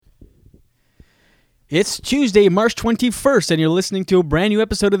It's Tuesday, March 21st, and you're listening to a brand new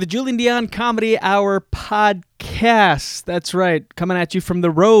episode of the Julien Dion Comedy Hour podcast. That's right, coming at you from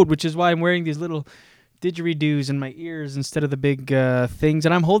the road, which is why I'm wearing these little didgeridoos in my ears instead of the big things.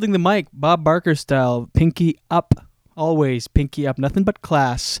 And I'm holding the mic, Bob Barker style, pinky up, always pinky up, nothing but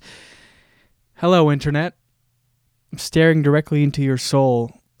class. Hello, Internet. I'm staring directly into your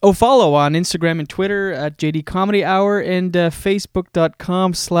soul. Oh, follow on Instagram and Twitter at JD Comedy Hour and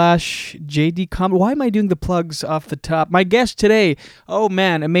Facebook.com/JD Comedy. Why am I doing the plugs off the top? My guest today, oh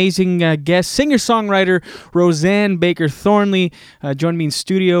man, amazing guest, singer-songwriter Rosanne Baker-Thornley joined me in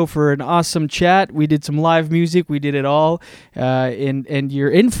studio for an awesome chat. We did some live music. We did it all, and you're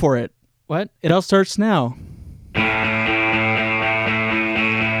in for it. What? It all starts now.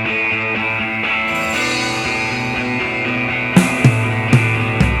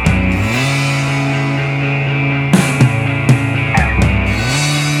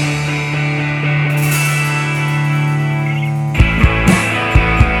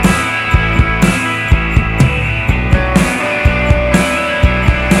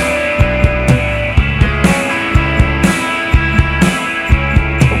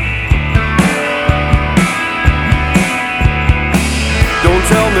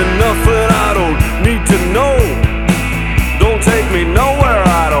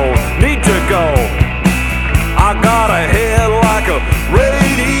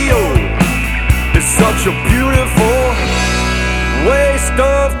 Such a beautiful waste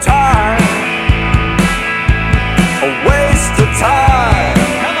of time. A waste of time.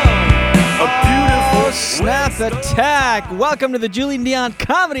 A beautiful snap attack. Welcome to the Julien Dion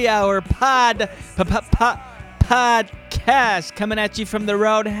Comedy Hour podcast. Coming at you from the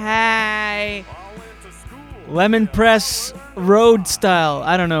road. Hi. Lemon press road style.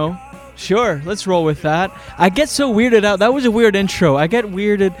 I don't know. Sure, let's roll with that. I get so weirded out. That was a weird intro. I get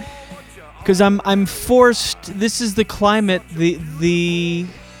weirded because I'm forced. This is the climate, the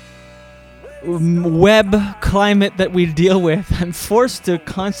web climate that we deal with. I'm forced to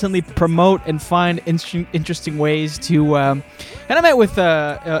constantly promote and find interesting ways to. And I met with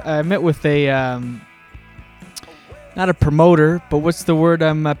a not a promoter, but what's the word?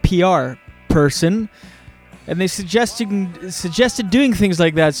 I'm a PR person, and they suggested doing things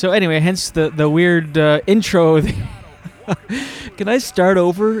like that. So anyway, hence the weird intro. Can I start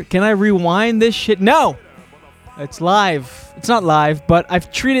over? Can I rewind this shit? No! It's live. It's not live, but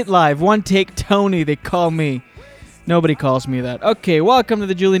I've treated it live. One take Tony, they call me. Nobody calls me that. Okay, welcome to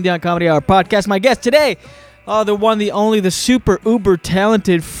the Julien Dion Comedy Hour podcast. My guest today, the one, the only, the super uber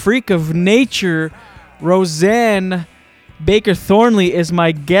talented freak of nature, Rosanne Baker-Thornley is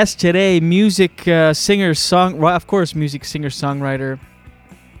my guest today. Music singer, music singer, songwriter.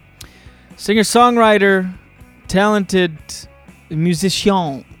 Singer-songwriter, talented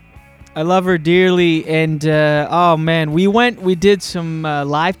musician. I love her dearly, and oh man, we did some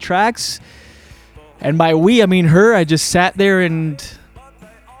live tracks, and by we I mean her. I just sat there and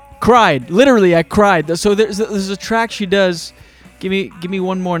cried. Literally, I cried. So there's a track she does. Give me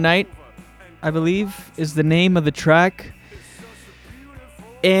one more night, I believe is the name of the track,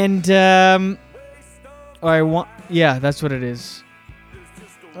 and that's what it is.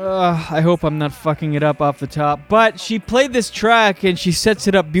 I hope I'm not fucking it up off the top. But she played this track and she sets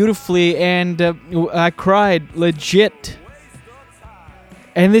it up beautifully, and I cried legit.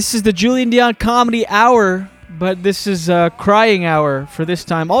 And this is the Julien Dion Comedy Hour, but this is crying hour for this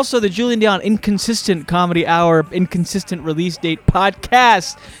time. Also, the Julien Dion Inconsistent Comedy Hour, Inconsistent Release Date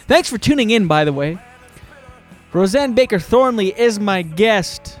podcast. Thanks for tuning in, by the way. Rosanne Baker-Thornley is my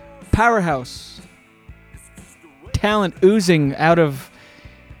guest. Powerhouse. Talent oozing out of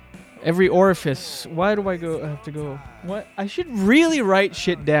every orifice. Why do I have to go? What? I should really write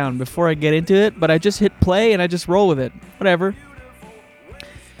shit down before I get into it, but I just hit play and I just roll with it. Whatever.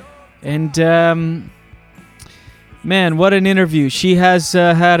 And, man, what an interview. She has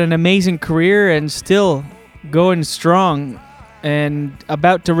had an amazing career and still going strong and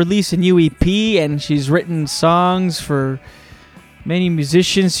about to release a new EP, and she's written songs for many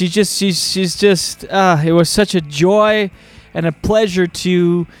musicians. She's just, it was such a joy and a pleasure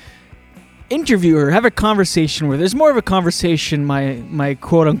to interview her, have a conversation with her. It's more of a conversation, my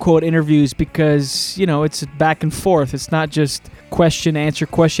quote-unquote interviews, because, you know, it's back and forth. It's not just question, answer.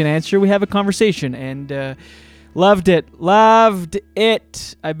 We have a conversation, and loved it.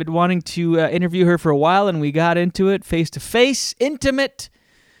 I've been wanting to interview her for a while, and we got into it face-to-face, intimate.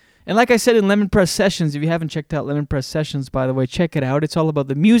 And like I said in Lemon Press Sessions, if you haven't checked out Lemon Press Sessions, by the way, check it out. It's all about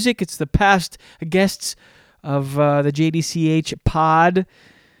the music. It's the past guests of the JDCH pod.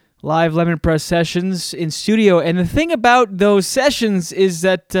 Live Lemon Press Sessions in studio. And the thing about those sessions is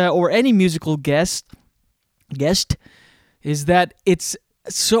that, or any musical guest, guest, is that it's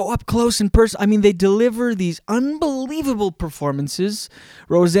so up close and personal. I mean, they deliver these unbelievable performances.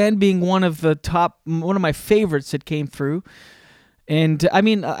 Rosanne being one of my favorites that came through. And I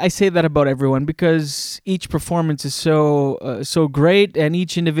mean, I say that about everyone because each performance is so great, and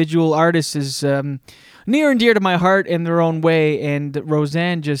each individual artist is near and dear to my heart in their own way. And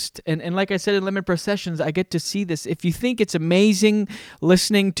Rosanne just and like I said in Limited Press Sessions, I get to see this. If you think it's amazing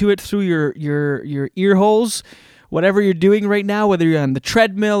listening to it through your ear holes, whatever you're doing right now, whether you're on the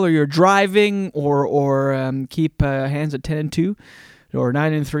treadmill or you're driving or keep hands at 10 and 2 or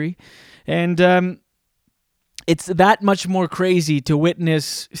 9 and 3, and it's that much more crazy to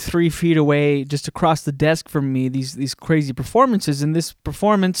witness 3 feet away, just across the desk from me, these crazy performances. And this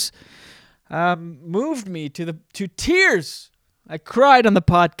performance moved me to tears. I cried on the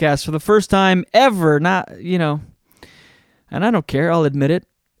podcast for the first time ever. And I don't care. I'll admit it.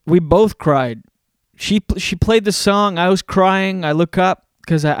 We both cried. She played the song. I was crying. I look up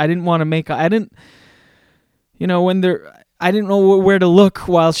because I didn't want to I didn't know where to look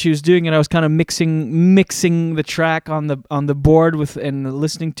while she was doing it. I was kind of mixing the track on the board and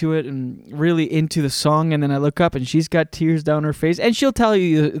listening to it and really into the song. And then I look up and she's got tears down her face. And she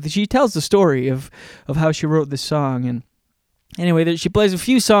tells the story of how she wrote this song. And anyway, she plays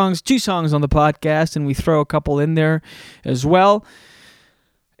 2 songs on the podcast, and we throw a couple in there as well.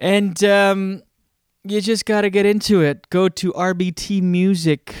 And you just got to get into it. Go to RBT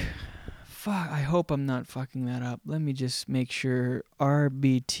Music. Fuck, I hope I'm not fucking that up. Let me just make sure.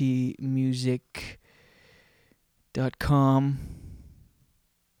 rbtmusic.com.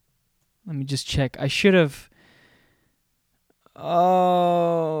 Let me just check. I should have...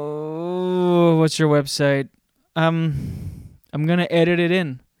 Oh, what's your website? I'm going to edit it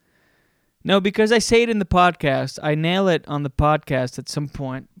in. No, because I say it in the podcast. I nail it on the podcast at some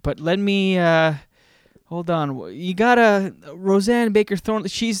point. But let me... hold on. You gotta Rosanne Baker-Thornley.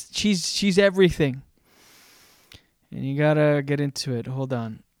 She's everything, and you gotta get into it. Hold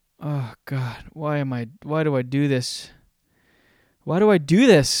on. Oh God, why do I do this? Why do I do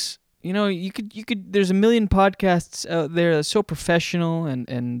this? You could. There's a million podcasts out there that's so professional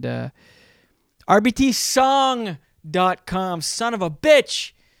and RBTsong.com. Son of a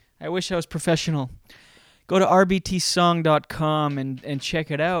bitch. I wish I was professional. Go to rbtsong.com and check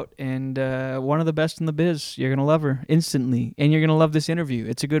it out. And one of the best in the biz. You're going to love her instantly. And you're going to love this interview.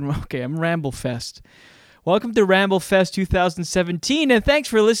 It's a good one. Okay, I'm Ramblefest. Welcome to Ramblefest 2017. And thanks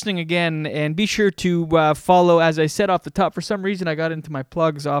for listening again. And be sure to follow, as I said off the top. For some reason, I got into my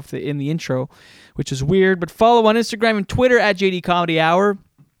plugs in the intro, which is weird. But follow on Instagram and Twitter at JD Comedy Hour.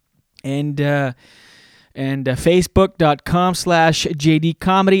 And facebook.com/JD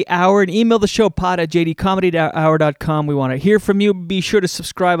Comedy Hour, and email the show pod at jdcomedyhour.com. We want to hear from you. Be sure to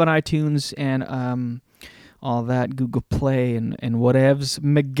subscribe on iTunes and all that, Google Play and whatevs,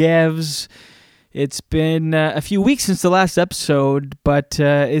 McGevs. It's been a few weeks since the last episode, but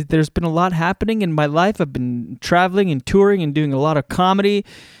there's been a lot happening in my life. I've been traveling and touring and doing a lot of comedy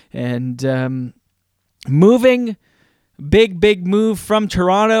and moving. Big move from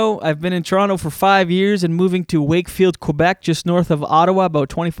Toronto. I've been in Toronto for 5 years and moving to Wakefield, Quebec, just north of Ottawa, about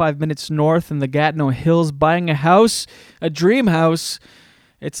 25 minutes north in the Gatineau Hills, buying a house, a dream house.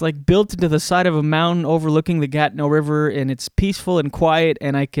 It's like built into the side of a mountain overlooking the Gatineau River, and it's peaceful and quiet,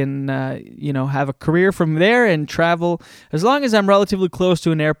 and I can, have a career from there and travel. As long as I'm relatively close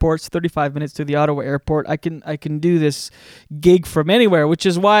to an airport, it's 35 minutes to the Ottawa airport, I can do this gig from anywhere, which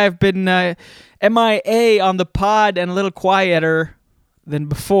is why I've been MIA on the pod and a little quieter than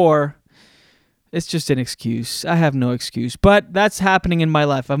before. It's just an excuse. I have no excuse, but that's happening in my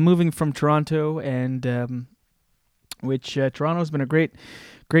life. I'm moving from Toronto, and Toronto's been a great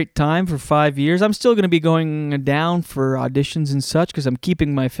time for 5 years. I'm still going to be going down for auditions and such because I'm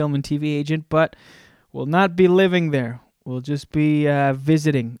keeping my film and TV agent, but we'll not be living there. We'll just be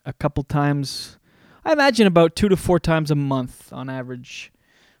visiting a couple times. I imagine about 2 to 4 times a month on average.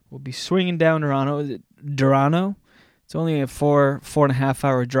 We'll be swinging down Toronto. Is it Toronto? It's only a 4.5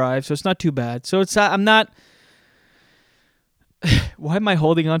 hour drive, so it's not too bad. So I'm not... Why am I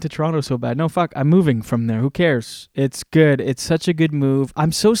holding on to Toronto so bad? No, fuck. I'm moving from there. Who cares? It's good. It's such a good move.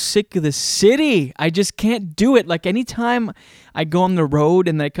 I'm so sick of the city. I just can't do it. Like, anytime I go on the road,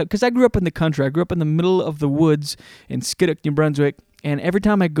 and because I grew up in the country. I grew up in the middle of the woods in Skiddook, New Brunswick. And every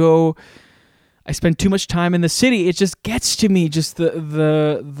time I go, I spend too much time in the city. It just gets to me. Just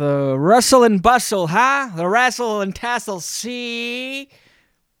the rustle and bustle, huh? The wrestle and tassel. See?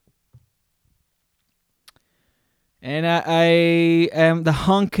 And I am the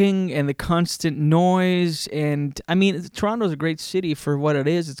honking and the constant noise. And I mean, Toronto's a great city for what it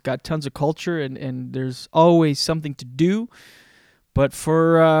is. It's got tons of culture and there's always something to do. But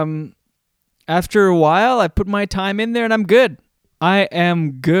for after a while, I put my time in there and I'm good. I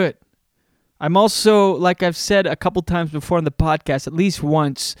am good. I'm also, like I've said a couple times before on the podcast, at least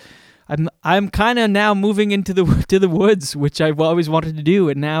once, I'm kind of now moving into the woods, which I've always wanted to do,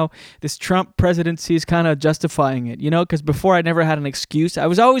 and now this Trump presidency is kind of justifying it, because before I never had an excuse. I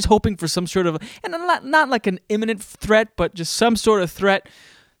was always hoping for some sort of, and not like an imminent threat, but just some sort of threat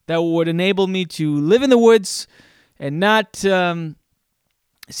that would enable me to live in the woods and not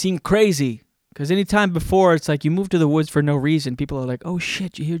seem crazy. Because anytime before, it's like you move to the woods for no reason. People are like, oh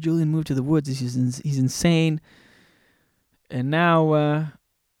shit, you hear Julien moved to the woods, he's insane. And now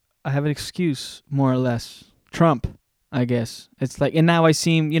I have an excuse, more or less. Trump, I guess. It's like, and now I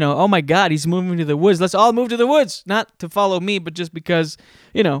seem, oh my God, he's moving to the woods. Let's all move to the woods. Not to follow me, but just because,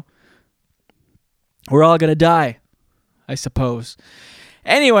 we're all going to die, I suppose.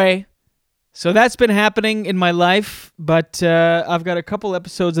 Anyway, so that's been happening in my life, but I've got a couple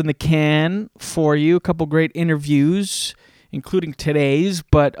episodes in the can for you, a couple great interviews, including today's,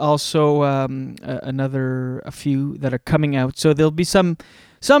 but also a few that are coming out. So there'll be some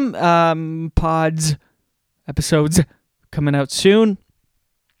episodes coming out soon.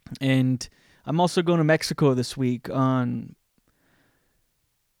 And I'm also going to Mexico this week on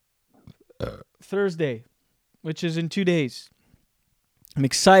Thursday, which is in 2 days. I'm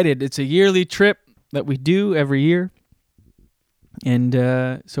excited. It's a yearly trip that we do every year. And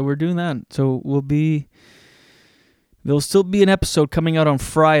so we're doing that. So there'll still be an episode coming out on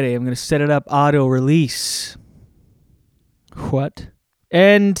Friday. I'm going to set it up auto release. What?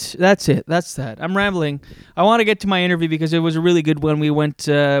 And that's it. That's that. I'm rambling. I want to get to my interview because it was a really good one.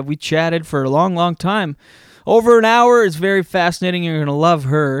 We chatted for a long, long time. Over an hour. It's very fascinating. You're going to love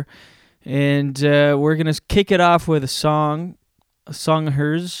her. And we're going to kick it off with a song of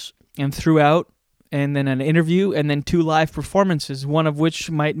hers, and throughout, and then an interview, and then 2 live performances, one of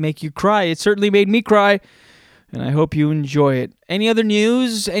which might make you cry. It certainly made me cry. And I hope you enjoy it. Any other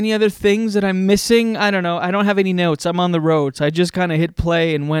news? Any other things that I'm missing? I don't know. I don't have any notes. I'm on the road. So I just kind of hit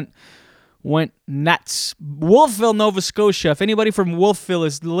play and went nuts. Wolfville, Nova Scotia. If anybody from Wolfville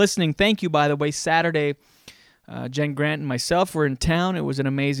is listening, thank you, by the way. Saturday, Jen Grant and myself were in town. It was an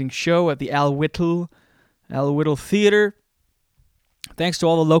amazing show at the Al Whittle Theater. Thanks to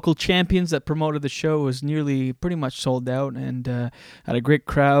all the local champions that promoted the show. It was pretty much sold out, and had a great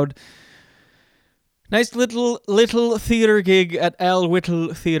crowd. Nice little theater gig at Al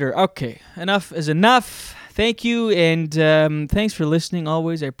Whittle Theater. Okay, enough is enough. Thank you, and thanks for listening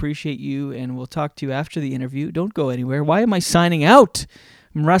always. I appreciate you, and we'll talk to you after the interview. Don't go anywhere. Why am I signing out?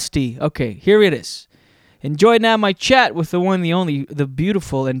 I'm rusty. Okay, here it is. Enjoy now my chat with the one, the only, the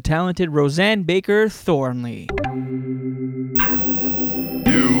beautiful and talented Rosanne Baker-Thornley.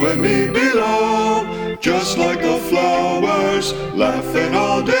 You and me belong, just like the flowers, laughing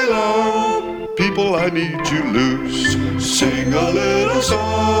all day long. People, I need you loose. Sing a little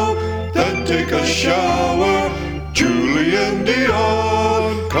song, then take a shower. Julien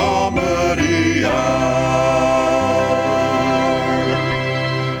Dion, Comedy Hour.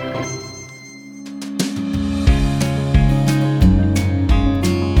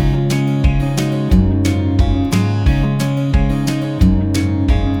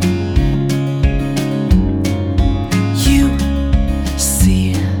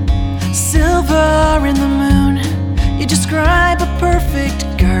 In the moon, you describe a perfect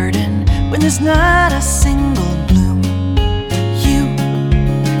garden when there's not a single bloom. You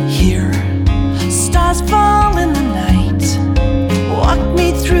hear stars fall in the night, walk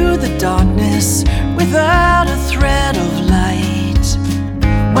me through the darkness without a thread of light.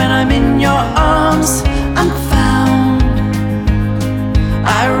 When I'm in your arms, I'm found.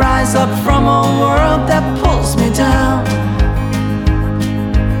 I rise up from a world that pulls me down.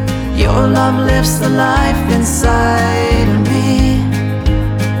 Your love lifts the life inside of me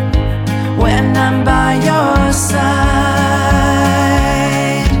when I'm by your side.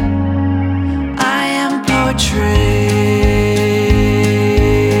 I am poetry.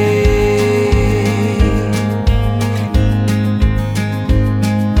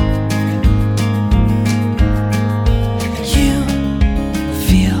 You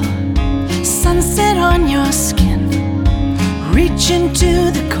feel sunset on your skin, reach into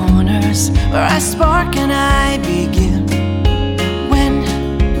the corners where I spark and I begin. When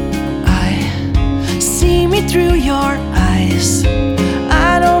I see me through your eyes,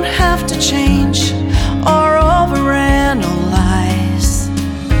 I don't have to change or overanalyze.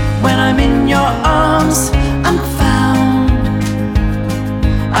 When I'm in your arms, I'm found.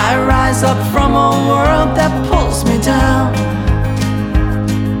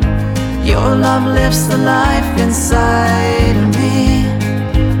 Your love lifts the life inside of me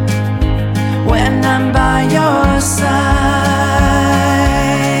when I'm by your side.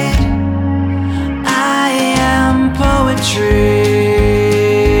 I am poetry.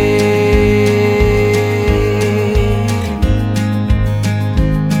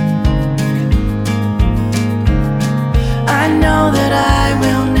 I know that I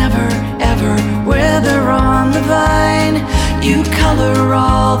will never, ever wither on the vine. You color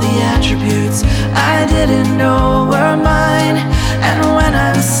all the attributes I didn't know were mine. And when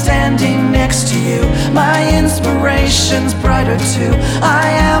I'm standing next to you, my inspiration's brighter too. I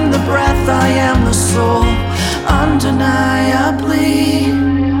am the breath, I am the soul, undeniably.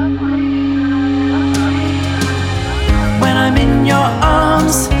 When I'm in your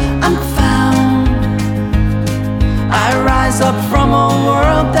arms, I'm found. I rise up from a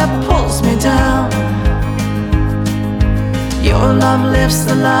world that pulls me down. Your love lifts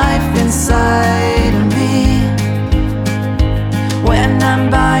the life inside of me when I'm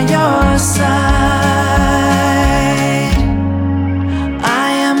by your side.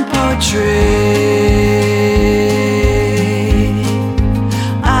 I am poetry.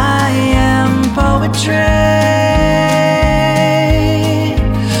 I am poetry.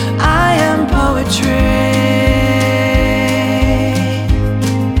 I am poetry.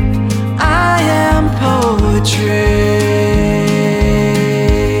 I am poetry.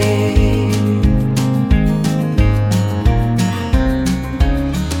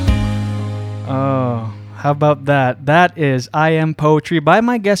 How about that? That is I Am Poetry by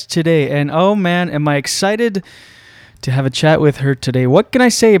my guest today. And oh man, am I excited to have a chat with her today. What can I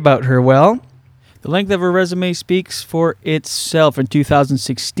say about her? Well, the length of her resume speaks for itself. In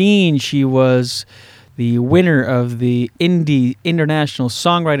 2016, she was the winner of the Indie International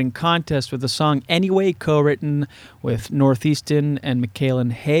Songwriting Contest with the song Anyway, co-written with Northeastern and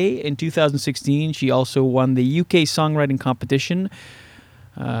Michaelan Hay. In 2016, she also won the UK Songwriting Competition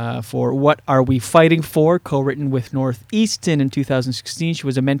for What Are We Fighting For, co-written with Northeastern in 2016. She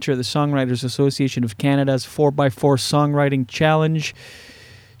was a mentor at the Songwriters Association of Canada's 4x4 Songwriting Challenge.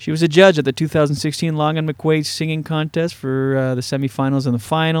 She was a judge at the 2016 Long and McQuaid Singing Contest for the semifinals and the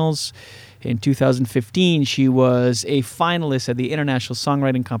finals. In 2015, she was a finalist at the International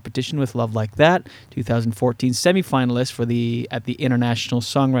Songwriting Competition with Love Like That. 2014, semifinalist at the International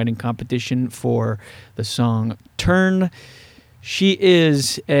Songwriting Competition for the song Turn. She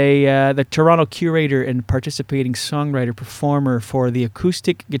is the Toronto curator and participating songwriter performer for the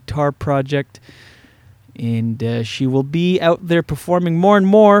Acoustic Guitar Project, and she will be out there performing more and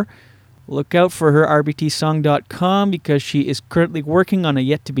more. Look out for her rbtsong.com because she is currently working on a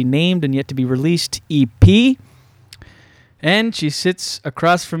yet-to-be-named and yet-to-be-released EP. And she sits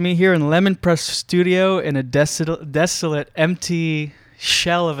across from me here in Lemon Press Studio in a desolate, empty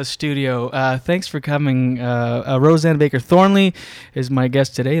shell of a studio. Thanks for coming. Rosanne Baker-Thornley is my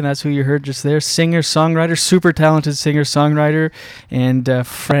guest today, and that's who you heard just there. Singer-songwriter, super talented singer-songwriter, and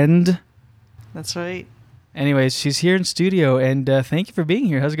friend. That's right. Anyways, she's here in studio, and thank you for being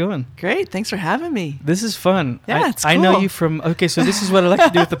here. How's it going? Great. Thanks for having me. This is fun. Yeah, it's cool. I know you from... Okay, so this is what I like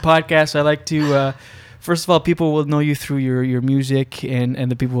to do with the podcast. I like to... First of all, people will know you through your music, and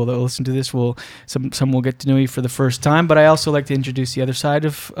the people that listen to this some will get to know you for the first time. But I also like to introduce the other side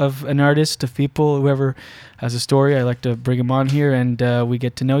of an artist, of people, whoever has a story. I like to bring them on here, and we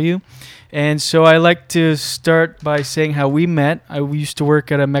get to know you. And so I like to start by saying how we met. We used to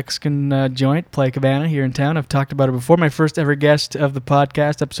work at a Mexican joint, Playa Cabana, here in town. I've talked about it before. My first ever guest of the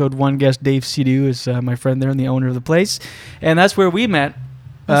podcast, episode 1 guest, Dave Sidhu, is my friend there and the owner of the place. And that's where we met.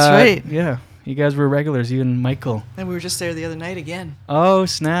 That's right. Yeah. You guys were regulars, you and Michael. And we were just there the other night again. Oh,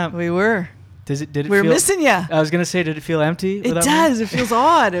 snap. We were. Did it we were feel, missing you. I was going to say, did it feel empty? It does. It feels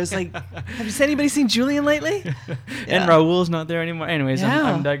odd. It was like, have anybody seen Julien lately? And Raul's not there anymore. Anyways, Yeah.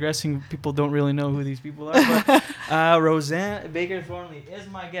 I'm digressing. People don't really know who these people are. But Rosanne Baker-Thornley is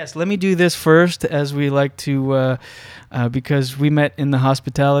my guest. Let me do this first, as we like to, because we met in the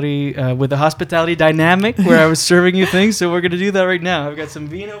hospitality, with the hospitality dynamic, where I was serving you things. So we're going to do that right now. I've got some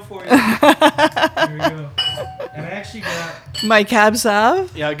vino for you. Here we go. And I actually got... My cab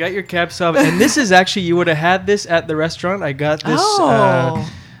sauv? Yeah, I got your cab sauv. And this is actually, you would have had this at the restaurant. I got this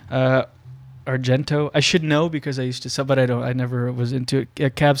Argento. I should know because I used to sell, but I never was into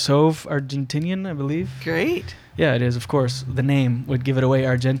it. Cab sauv, Argentinian, I believe. Great. Yeah, it is, of course. The name would give it away,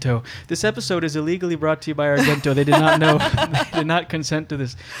 Argento. This episode is illegally brought to you by Argento. They did not know. They did not consent to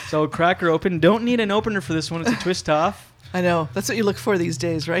this. So crack her open. Don't need an opener for this one. It's a twist off. I know. That's what you look for these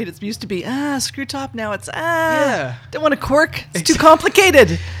days, right? It used to be, screw top. Now it's, yeah. Don't want a cork. It's too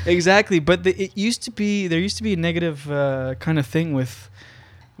complicated. Exactly. But there used to be a negative kind of thing with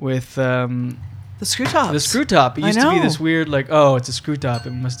with The screw tops. the screw top. It I used to be know. this weird, like, oh, it's a screw top.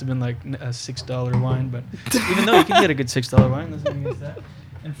 It must have been like a $6 wine, but even though you can get a good $6 wine, nothing against that.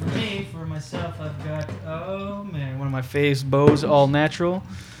 And for me, for myself, I've got, oh man, one of my faves, Bose All Natural.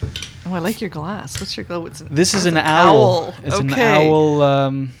 Oh, I like your glass. What's your glass? This is an owl. It's an Okay.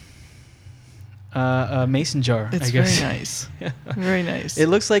 owl mason jar, It's I guess. very nice. Very nice. It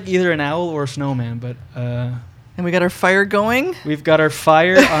looks like either an owl or a snowman, but And we got our fire going. we've got our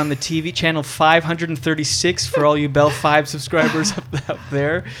fire on the TV channel 536 for all you Bell 5 subscribers up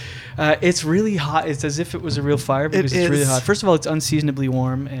there. It's really hot. It's as if it was a real fire because it's really is. hot. First of all, it's unseasonably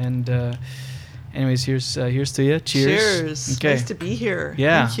warm, and anyways, here's to you. Cheers. Okay. Nice to be here.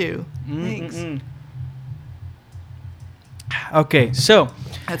 Yeah. Thank you. Thanks. Okay, so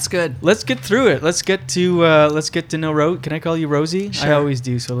That's good. let's get through it. Let's get to know Rose. Can I call you Rosie? I Sure. always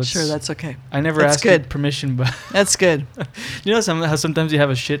do. So let's. Sure, that's okay. I never that's asked you good. permission, but That's good. you know how sometimes you have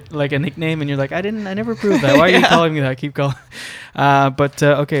a shit like a nickname and you're like, I never proved that. Why are you calling me that? Keep calling.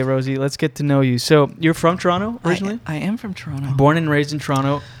 Okay, Rosie, let's get to know you. So you're from Toronto originally? I am from Toronto. Born and raised in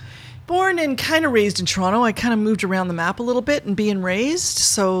Toronto. Born and kind of raised in Toronto. I kind of moved around the map a little bit and being raised.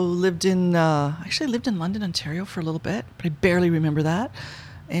 So lived in London, Ontario for a little bit, but I barely remember that.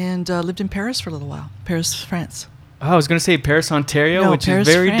 And lived in Paris for a little while. Paris, France. Oh, I was going to say Paris, Ontario, No, which Paris,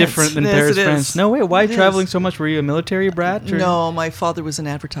 is very France. different than Yes, Paris, it is. France. No way. Why It traveling is. so much? Were you a military brat? Or? No, my father was in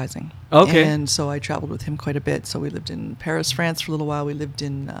advertising. Okay. And so I traveled with him quite a bit. So we lived in Paris, France for a little while. We lived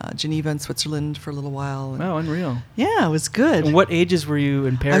in Geneva in Switzerland for a little while. And Wow, unreal. yeah, it was good. And what ages were you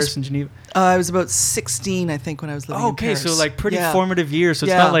in Paris and Geneva? I was about 16, I think, when I was living in Okay, Paris. so like pretty Yeah. formative years. So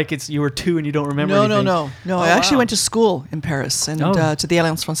it's Yeah. not like you were 2 and you don't remember No, anything. no. I Oh, actually wow. went to school in Paris and Oh. to the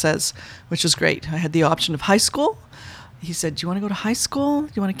Alliance Française, which was great. I had the option of high school. He said, "Do you want to go to high school? Do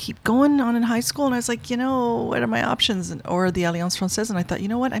you want to keep going on in high school?" And I was like, what are my options? Or the Alliance Française. And I thought, you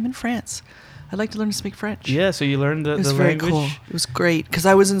know what? I'm in France. I'd like to learn to speak French. Yeah, so you learned It was the very language. cool. It was great because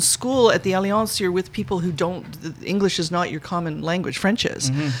I was in school at the Alliance. You're with people who don't. English is not your common language. French is.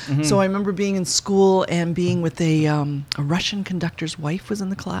 Mm-hmm, So I remember being in school and being with a Russian conductor's wife was in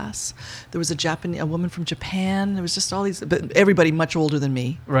the class. There was a woman from Japan. There was just all these, but everybody much older than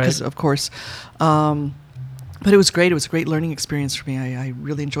me, Right. 'cause of course. But it was great. It was a great learning experience for me. I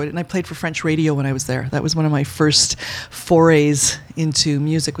really enjoyed it. And I played for French radio when I was there. That was one of my first forays into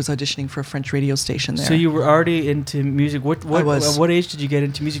music, was auditioning for a French radio station there. So you were already into music. I was. At what age did you get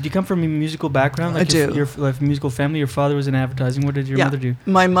into music? Do you come from a musical background? Like I do. Your like musical family. Your father was in advertising. What did your mother do?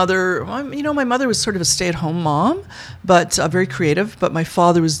 My mother, my mother was sort of a stay-at-home mom, but very creative. But my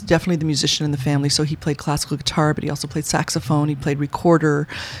father was definitely the musician in the family. So he played classical guitar, but he also played saxophone. He played recorder,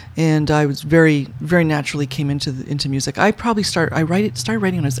 and I was very, very naturally came into music. I probably started writing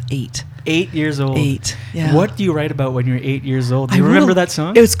when I was 8. 8 years old. 8. Yeah. What do you write about when you're 8 years old? Do I you wrote remember a- that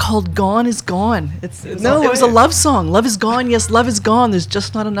song? It was called "Gone Is Gone." It was a way. love song. Love is gone. Yes, love is gone. There's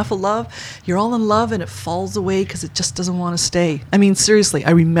just not enough of love. You're all in love, and it falls away because it just doesn't want to stay. I mean, seriously,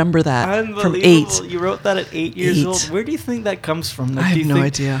 I remember that from 8. Unbelievable. You wrote that at 8 years 8. old. Where do you think that comes from? Like, I do have you no think-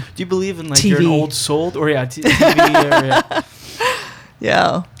 idea. Do you believe in like you're an TV. old soul or TV?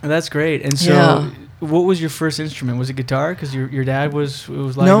 Yeah. That's great. And so, Yeah. what was your first instrument? Was it guitar? Because your dad was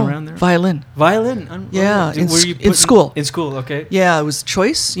lying No, around there. violin. Violin. Yeah, Were in you in school. In school, okay. Yeah, it was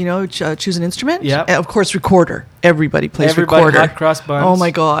choice. Choose an instrument. Yep. And of course, recorder. Everybody plays Everybody, recorder. hot cross buns. Oh my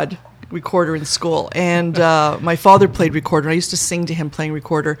God, recorder in school. And my father played recorder. I used to sing to him playing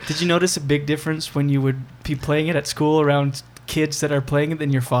recorder. Did you notice a big difference when you would be playing it at school around kids that are playing it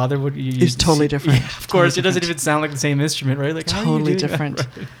than your father would? It's totally different. Yeah, of course, Totally it doesn't different. even sound like the same instrument, right? Like how are you Totally doing that? different.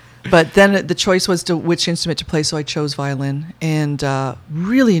 Right. But then the choice was to which instrument to play, so I chose violin, and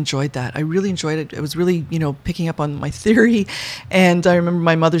really enjoyed that. I really enjoyed it. It was really, picking up on my theory, and I remember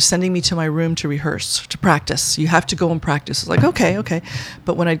my mother sending me to my room to rehearse, to practice. You have to go and practice. It's like, okay.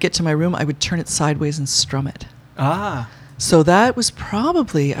 But when I'd get to my room, I would turn it sideways and strum it. Ah, So I was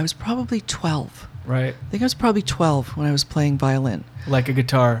probably 12. right. I think I was probably 12 when I was playing violin. Like a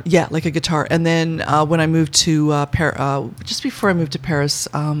guitar. Yeah, like a guitar. And then when I moved to just before I moved to Paris,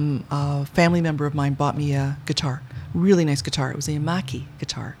 a family member of mine bought me a guitar, really nice guitar. It was a Yamaki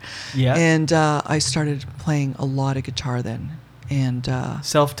guitar. Yeah. And I started playing a lot of guitar then. And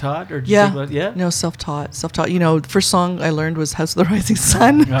Self-taught or did you take yeah, yeah. no, self-taught. The first song I learned was "House of the Rising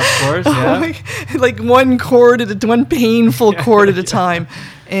Sun." Of course, yeah. like one painful chord at a time.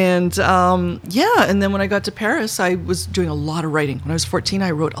 And and then when I got to Paris, I was doing a lot of writing. When I was 14,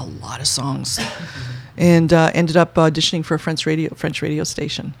 I wrote a lot of songs, and ended up auditioning for a French radio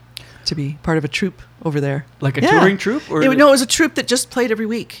station to be part of a troupe over there. Like a Yeah. touring troupe? Or No, it was a troupe that just played every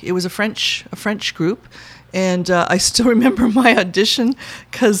week. It was a French group, And I still remember my audition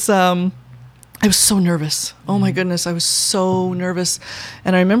because I was so nervous. Oh my goodness, I was so nervous.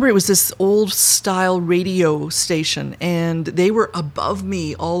 And I remember it was this old style radio station, and they were above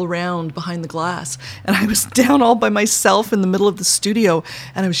me all around behind the glass. And I was down all by myself in the middle of the studio,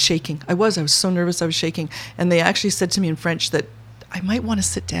 and I was shaking. I was so nervous, I was shaking. And they actually said to me in French that I might want to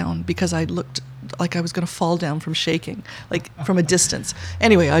sit down because I looked like I was going to fall down from shaking, like from a distance.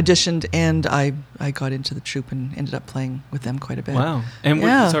 Anyway, I auditioned, and I got into the troupe and ended up playing with them quite a bit. Wow. And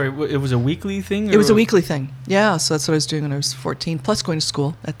it was a weekly thing? It was a weekly thing. Yeah, so that's what I was doing when I was 14, plus going to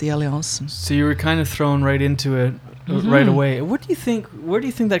school at the Alliance. So you were kind of thrown right into it right away. Where do you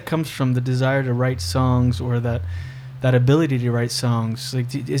think that comes from, the desire to write songs, or that ability to write songs?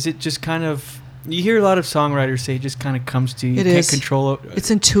 Like, is it just kind of... You hear a lot of songwriters say it just kind of comes to you. You can't control it.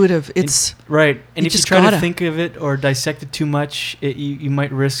 It's intuitive. It's right. And if you try to think of it or dissect it too much, you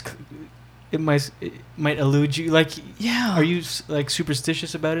might risk. It might elude you. Like, yeah. Are you like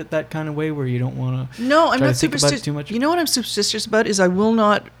superstitious about it that kind of way, where you don't want to? No, I'm not superstitious too much. You know what I'm superstitious about is I will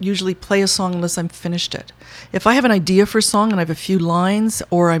not usually play a song unless I'm finished it. If I have an idea for a song and I have a few lines,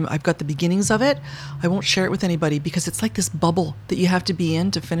 or I've got the beginnings of it, I won't share it with anybody because it's like this bubble that you have to be in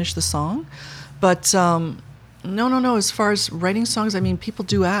to finish the song. But no. As far as writing songs, I mean, people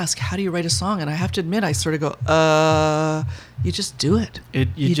do ask, how do you write a song? And I have to admit, I sort of go, you just do it.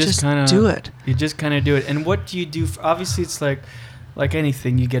 You just kind of do it. You just kind of do it. And what do you do? Obviously, it's like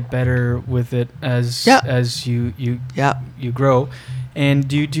anything, you get better with it as you grow. And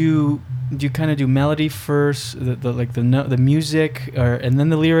do you kind of do melody first, the music, and then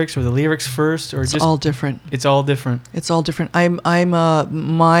the lyrics, or the lyrics first, or it's all different? It's all different. It's all different.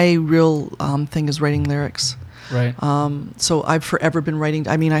 My real thing is writing lyrics. Right. So I've forever been writing.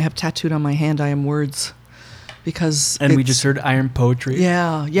 I mean, I have tattooed on my hand, I am words, because. And we just heard Iron Poetry.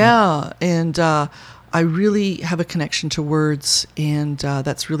 Yeah. And I really have a connection to words, and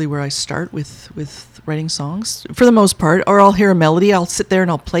that's really where I start with writing songs for the most part. Or I'll hear a melody, I'll sit there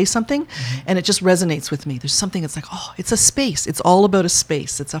and I'll play something, and it just resonates with me. There's something that's like, oh, it's a space. It's all about a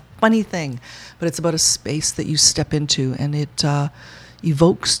space. It's a funny thing, but it's about a space that you step into, and it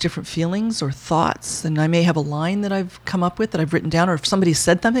evokes different feelings or thoughts. And I may have a line that I've come up with that I've written down, or if somebody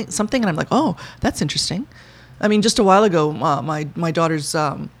said something, and I'm like, oh, that's interesting. I mean, just a while ago, my daughter's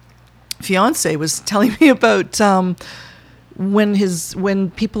fiance was telling me about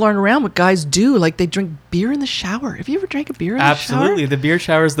when people aren't around, what guys do, like they drink beer in the shower. Have you ever drank a beer in the shower? Absolutely. The beer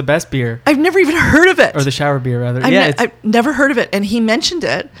shower is the best beer. I've never even heard of it. Or the shower beer, rather. I've never heard of it. And he mentioned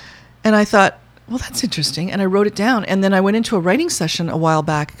it, and I thought, well, that's interesting. And I wrote it down. And then I went into a writing session a while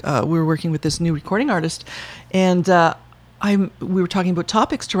back. We were working with this new recording artist, and we were talking about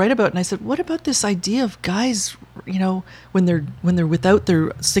topics to write about, and I said, what about this idea of guys, when they're without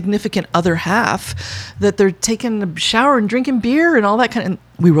their significant other half, that they're taking a shower and drinking beer and all that kind of, and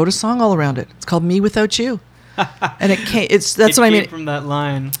we wrote a song all around it. It's called Me Without You. And that's what I mean. From that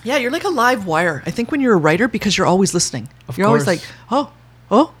line. Yeah, you're like a live wire. I think when you're a writer, because you're always listening. You're always like, oh.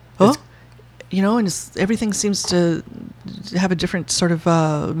 And everything seems to have a different sort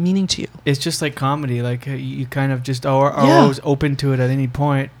of meaning to you. It's just like comedy. Like you kind of just are always open to it at any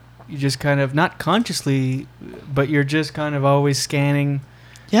point. You just kind of, not consciously, but you're just kind of always scanning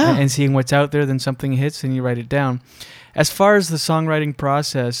and seeing what's out there. Then something hits and you write it down. As far as the songwriting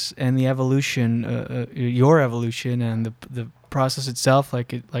process and the evolution, your evolution and the process itself,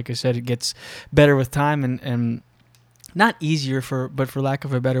 like I said, it gets better with time and not easier, but for lack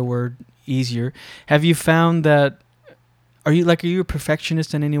of a better word, easier. Have you found that, are you a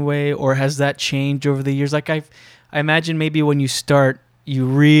perfectionist in any way, or has that changed over the years? Like I imagine maybe when you start, you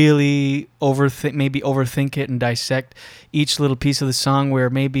really overthink it and dissect each little piece of the song, where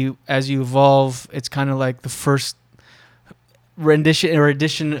maybe as you evolve, it's kind of like the first rendition or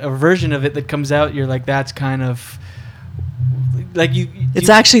edition or version of it that comes out, you're like, that's kind of like it's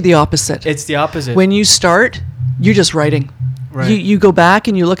actually the opposite. It's the opposite. When you start, you're just writing. Right. You go back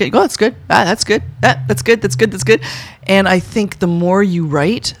and you look at, oh, that's good. That's good. That's good. That's good. That's good. And I think the more you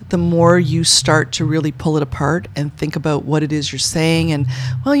write, the more you start to really pull it apart and think about what it is you're saying. And,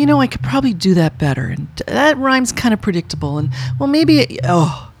 well, I could probably do that better. And that rhyme's kind of predictable. And, well, maybe,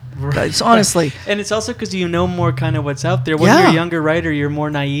 Right. Honestly. And it's also because you know more kind of what's out there. When you're a younger writer, you're more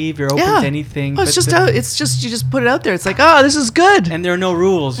naive. You're open to anything. Oh, you just put it out there. It's like, oh, this is good. And there are no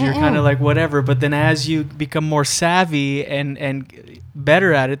rules. You're kind of like, whatever. But then as you become more savvy and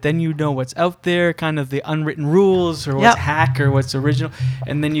better at it, then you know what's out there, kind of the unwritten rules or what's hack or what's original.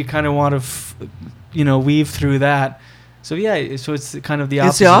 And then you kind of want to, weave through that. So so it's kind of the opposite.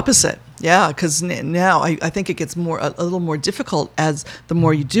 It's the opposite, because now I think it gets a little more difficult as the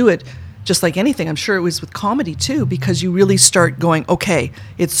more you do it, just like anything, I'm sure it was with comedy too, because you really start going, okay,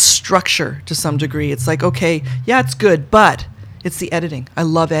 it's structure to some degree. It's like, okay, yeah, it's good, but it's the editing. I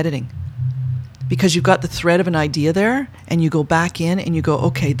love editing. Because you've got the thread of an idea there, and you go back in and you go,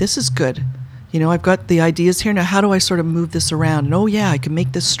 okay, this is good. You know, I've got the ideas here. Now, how do I sort of move this around? And, oh, yeah, I can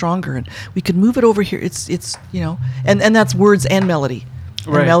make this stronger. And we could move it over here. It's you know, and that's words and melody.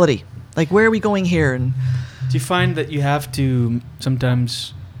 And Right. melody. Like, where are we going here? And Do you find that you have to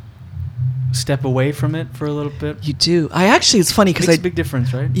sometimes step away from it for a little bit? you do. It's funny because Makes a big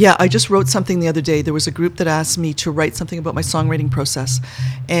difference, right? Yeah, I just wrote something the other day. There was a group that asked me to write something about my songwriting process.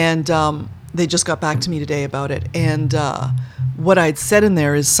 And they just got back to me today about it. And what I'd said in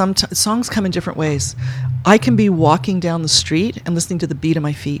there is songs come in different ways. I can be walking down the street and listening to the beat of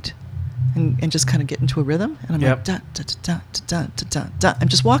my feet and just kind of get into a rhythm. And I'm Yep. like, da, da, da, da, da, da, da, da. I'm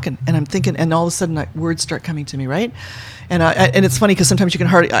just walking and I'm thinking, and all of a sudden words start coming to me, right? And and it's funny because sometimes you can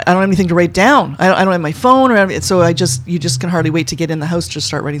hardly, I don't have anything to write down. I don't have my phone, so you just can hardly wait to get in the house to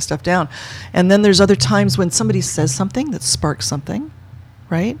start writing stuff down. And then there's other times when somebody says something that sparks something,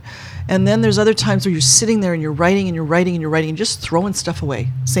 right? And then there's other times where you're sitting there and you're writing and you're writing and you're writing and just throwing stuff away.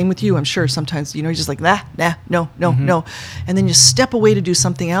 Same with you, I'm sure. Sometimes, you know, you're just like, no. And then you step away to do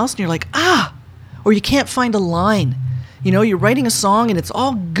something else and you're like, or you can't find a line. You know, you're writing a song and it's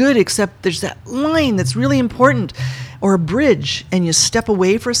all good except there's that line that's really important, or a bridge, and you step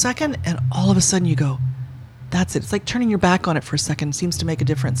away for a second and all of a sudden you go, that's it. It's like turning your back on it for a second seems to make a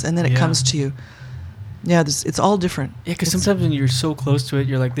difference, and then it Yeah. comes to you. Yeah, it's all different. Yeah, because sometimes when you're so close to it,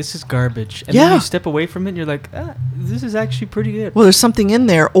 you're like, this is garbage. And Yeah. then you step away from it and you're like, this is actually pretty good. Well, there's something in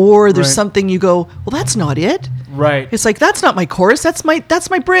there, or there's Right. something you go, well, that's not it. Right. It's like, that's not my chorus. That's my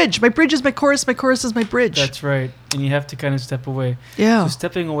bridge. My bridge is my chorus. My chorus is my bridge. That's right. And you have to kind of step away. Yeah. So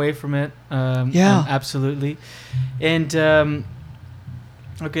stepping away from it. Yeah. Absolutely. And,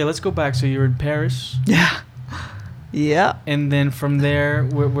 okay, let's go back. So you're in Paris. Yeah. Yeah. And then from there,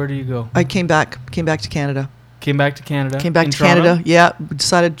 where do you go? I came back to Canada. Came back to Canada. Came back in to Toronto? Canada. Yeah.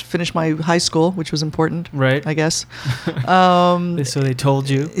 Decided to finish my high school, which was important. Right. I guess. So they told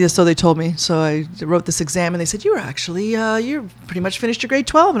you. Yeah, so they told me. So I wrote this exam, and they said, you're pretty much finished your grade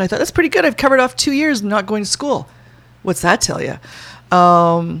 12. And I thought, that's pretty good. I've covered off 2 years not going to school. What's that tell you?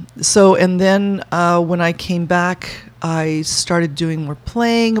 And then when I came back, I started doing more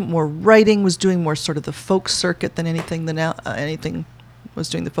playing, more writing, was doing more sort of the folk circuit than anything was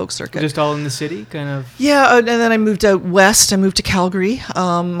doing the folk circuit. Just all in the city, kind of. Yeah, and then I moved out west. I moved to Calgary.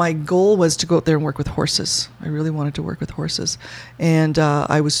 My goal was to go out there and work with horses. I really wanted to work with horses. And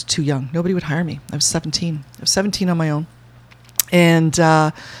I was too young. Nobody would hire me. I was 17. I was 17 on my own. And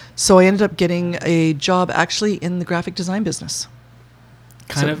so I ended up getting a job actually in the graphic design business.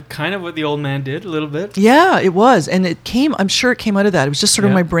 Kind of what the old man did a little bit. Yeah, it was. And I'm sure it came out of that. It was just sort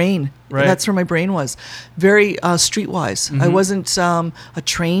of Yeah. my brain. Right. That's where my brain was. Very streetwise. I Mhm. wasn't a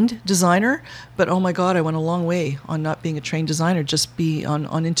trained designer, but oh my God, I went a long way on not being a trained designer, just be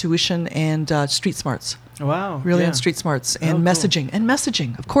on intuition and street smarts. Wow. Really yeah. on street smarts Oh, and cool. messaging. And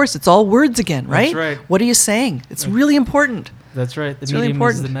messaging. Of course, it's all words again, right? That's right. What are you saying? It's really important. That's right. The It's really medium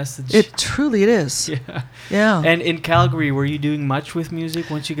important. is the message. It truly it is. Yeah. Yeah. And in Calgary, were you doing much with music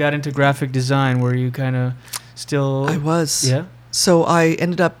once you got into graphic design? Were you kind of still? I was. Yeah. So I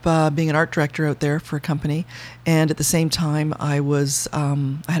ended up being an art director out there for a company, and at the same time, I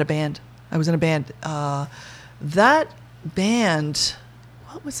had a band. I was in a band. That band,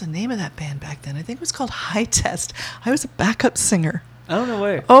 what was the name of that band back then? I think it was called High Test. I was a backup singer. Oh, no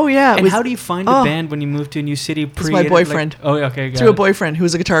way. Oh yeah. And how do you find a band when you move to a new city? It's my boyfriend. Okay. Got Through a it. boyfriend who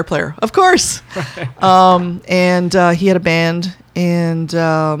was a guitar player, of course. And he had a band, and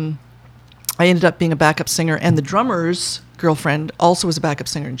I ended up being a backup singer, and the drummer's girlfriend also was a backup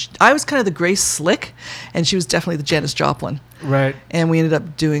singer. And I was kind of the Grace Slick, and she was definitely the Janis Joplin. Right. And we ended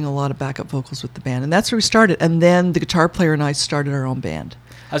up doing a lot of backup vocals with the band, and that's where we started. And then the guitar player and I started our own band.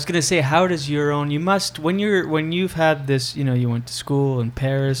 I was gonna say, how does your own? You must when you've had this. You know, you went to school in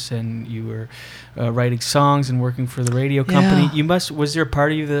Paris and you were writing songs and working for the radio company. Yeah. You must. Was there a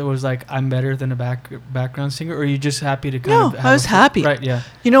part of you that was like, I'm better than a background singer, or are you just happy to kind No, of? I was happy. Right. Yeah.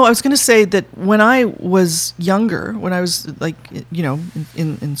 You know, I was going to say that when I was younger, when I was like, you know,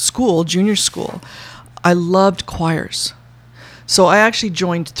 in school, junior school, I loved choirs. So I actually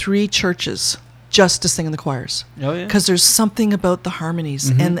joined 3 churches just to sing in the choirs. Oh yeah. Because there's something about the harmonies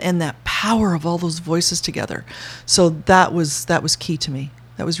Mhm. and that power of all those voices together. So that was key to me.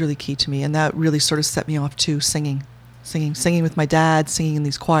 That was really key to me, and that really sort of set me off to singing with my dad, singing in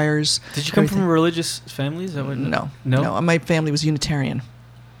these choirs. Did you come from a religious family? Is that what? No. No. My family was Unitarian.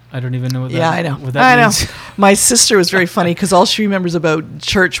 I don't even know what that, Yeah, I know. what that means. My sister was very funny because all she remembers about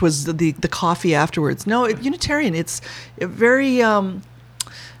church was the coffee afterwards. No, Unitarian. It's very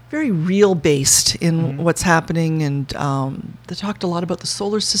very real based in what's happening, and they talked a lot about the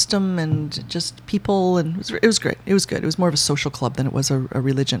solar system and just people, and it was great. It was good. It was more of a social club than it was a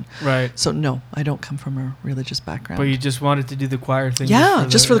religion. Right. So no, I don't come from a religious background. But you just wanted to do the choir thing. Yeah,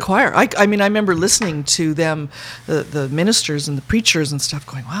 just for the choir. I mean, I remember listening to them, the ministers and the preachers and stuff,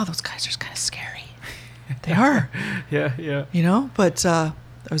 going, "Wow, those guys are kind of scary." They are. Yeah. You know, but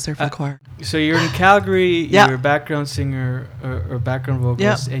I was there for the choir. So you're in Calgary. Yeah. You're a background singer or background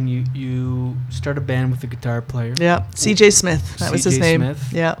vocalist, and you start a band with a guitar player. Yeah, CJ Smith. That was his name.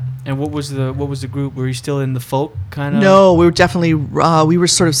 Smith. Yeah. And what was the group? Were you still in the folk kind of? No, we were definitely we were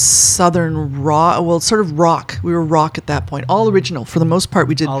sort of southern rock. Well, sort of rock. We were rock at that point. All original for the most part.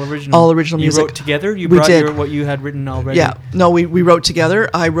 We did all original music. You wrote together. You we brought did. what you had written already. Yeah. No, we wrote together.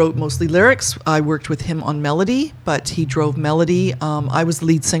 I wrote mostly lyrics. I worked with him on melody, but he drove melody. I was the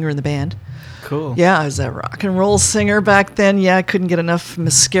lead singer in the band. Cool. Yeah, I was a rock and roll singer back then. Yeah, I couldn't get enough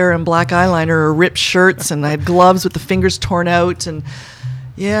mascara and black eyeliner or ripped shirts, and I had gloves with the fingers torn out, and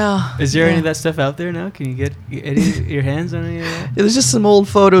yeah. Is there any of that stuff out there now? Can you get your hands on any of that? It was just some old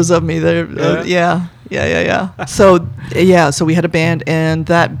photos of me there. Yeah. So we had a band, and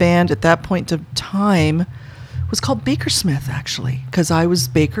that band at that point of time was called Baker Smith, actually, because I was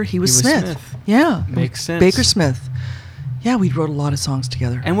Baker, he was Smith. Yeah. Makes sense. Baker Smith. Yeah, we wrote a lot of songs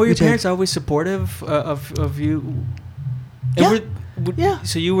together. And were your parents always supportive of you? Yeah.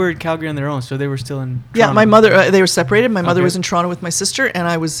 So you were in Calgary on their own, so they were still in Toronto. Yeah, my mother, they were separated. My mother Okay. was in Toronto with my sister, and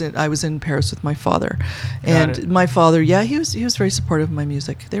I was in Paris with my father. And my father, he was very supportive of my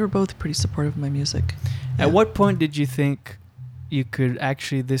music. They were both pretty supportive of my music. Yeah. At what point did you think you could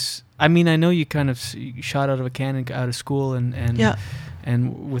actually I mean, I know you kind of shot out of a cannon out of school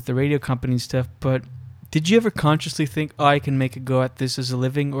and with the radio company and stuff, but did you ever consciously think, I can make a go at this as a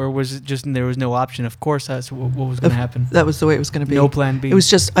living, or was it just there was no option? Of course, that's what was going to happen. That was the way it was going to be. No plan B. It was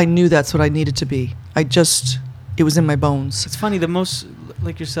just, I knew that's what I needed to be. It was in my bones. It's funny, the most,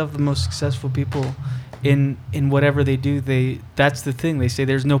 like yourself, the most successful people in whatever they do, that's the thing. They say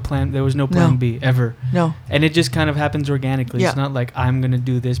there was no plan B ever. No. And it just kind of happens organically. Yeah. It's not like I'm going to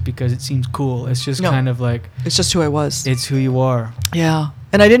do this because it seems cool. It's just kind of like... It's just who I was. It's who you are. Yeah.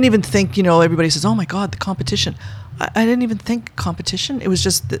 And I didn't even think, everybody says, oh my God, the competition. I didn't even think competition. It was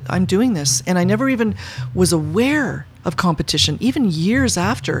just that I'm doing this. And I never even was aware of competition, even years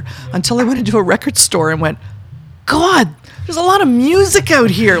after, until I went into a record store and went, God, there's a lot of music out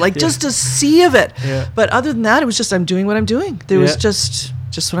here, just a sea of it. Yeah. But other than that, it was just, I'm doing what I'm doing. There was just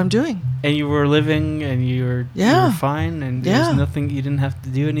what I'm doing. And you were living, and you were fine, and there was nothing, you didn't have to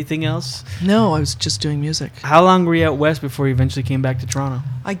do anything else? No, I was just doing music. How long were you out west before you eventually came back to Toronto?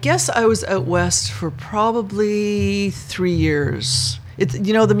 I guess I was out west for probably 3 years.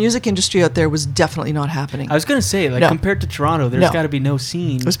 The music industry out there was definitely not happening. I was going to say, compared to Toronto, there's got to be no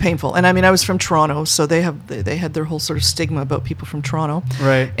scene. It was painful. And I mean, I was from Toronto, so they had their whole sort of stigma about people from Toronto.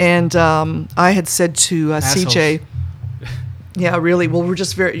 Right. And I had said to CJ, yeah, really, well, we're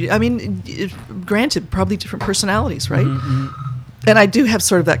just granted, probably different personalities, right? Mm-hmm. And I do have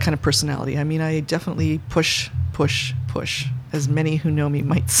sort of that kind of personality. I mean, I definitely push, as many who know me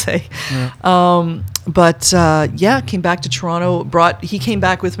might say. Yeah. Came back to Toronto. He came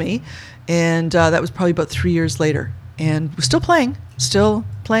back with me, and that was probably about 3 years later. And we're still playing,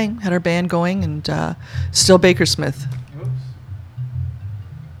 had our band going, and still Baker Smith.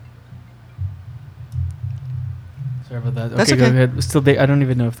 Sorry about that. That's okay. Go ahead. Still, I don't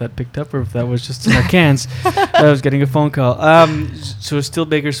even know if that picked up or if that was just in our cans. I was getting a phone call. So it's still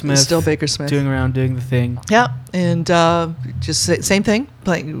Baker Smith. Still Baker Smith. Doing the thing. Yeah, and just same thing.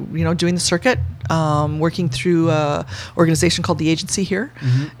 Playing, doing the circuit. Working through an organization called The Agency here,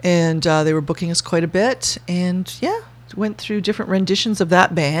 and they were booking us quite a bit. And went through different renditions of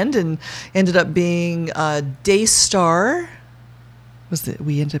that band, and ended up being Daystar.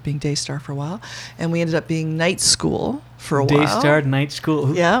 We ended up being Daystar for a while, and we ended up being Night School for a while. Daystar, Night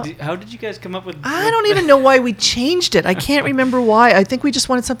School. Yeah. How did you guys come up with? I don't even know why we changed it. I can't remember why. I think we just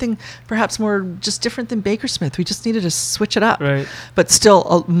wanted something perhaps more just different than Baker Smith. We just needed to switch it up. Right. But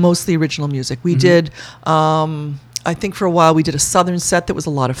still, mostly original music. We did I think for a while we did a Southern set that was a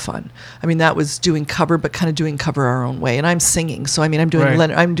lot of fun. I mean, that was doing cover, but kind of doing cover our own way. And I'm singing, so I mean, I'm doing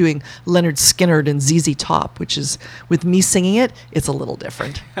Right. I'm doing Leonard Skinner and ZZ Top, which is with me singing it. It's a little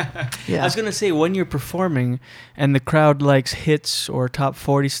different. Yeah. I was gonna say, when you're performing and the crowd likes hits or top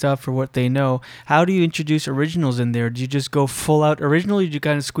 40 stuff or what they know, how do you introduce originals in there? Do you just go full out original? Or do you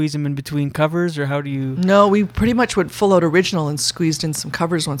kind of squeeze them in between covers, or how do you? No, we pretty much went full out original and squeezed in some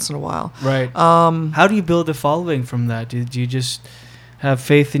covers once in a while. Right. How do you build a following from that? Do you just have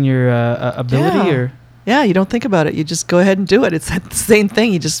faith in your ability, Yeah. or? Yeah, you don't think about it. You just go ahead and do it. It's the same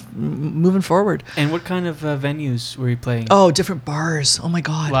thing. You just moving forward. And what kind of venues were you playing? Oh, different bars. Oh my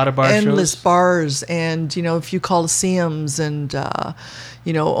God. A lot of bar Endless shows? bars, and a few coliseums, and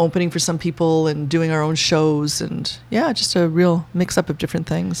opening for some people, and doing our own shows, and yeah, just a real mix up of different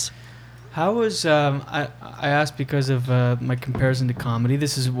things. How was I asked because of my comparison to comedy.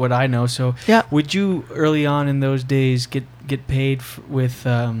 This is what I know. So Yeah. would you early on in those days get paid with?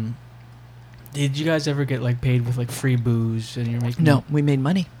 Did you guys ever get like paid with like free booze and you're making? No, we made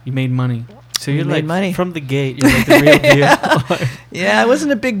money. You made money. So We you're made like money. from the gate. You're like the real deal. Yeah, I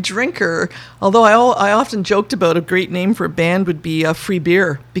wasn't a big drinker, although I often joked about a great name for a band would be Free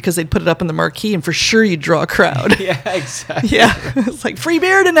Beer, because they'd put it up in the marquee and for sure you'd draw a crowd. Yeah, exactly. Yeah, it's like free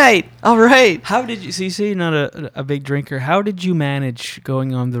beer tonight. All right. How did you? So you say you're not a big drinker. How did you manage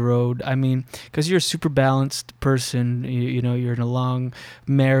going on the road? I mean, because you're a super balanced person. You know, you're in a long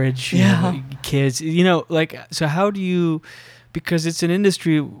marriage. You Yeah. know, kids. You know, like, so how do you? Because it's an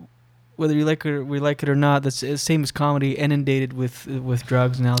industry, whether you like it or we like it or not, that's the same as comedy, inundated with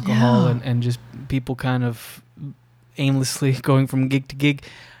drugs and alcohol, Yeah. and just people kind of aimlessly going from gig to gig.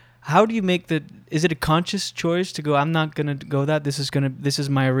 How do you make the? Is it a conscious choice to go? I'm not gonna go that. This is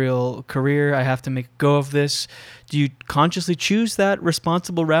my real career. I have to make a go of this. Do you consciously choose that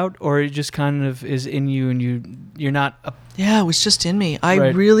responsible route, or it just kind of is in you, and you're not? Yeah, it was just in me.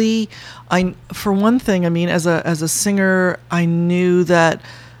 Right. For one thing, I mean, as a singer, I knew that.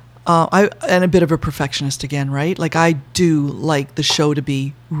 And a bit of a perfectionist again, right? Like, I do like the show to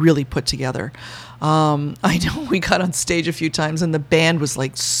be really put together. I know we got on stage a few times and the band was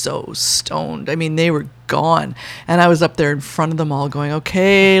like so stoned. I mean, they were gone. And I was up there in front of them all going,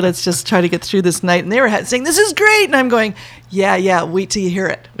 okay, let's just try to get through this night. And they were saying, this is great. And I'm going, yeah, wait till you hear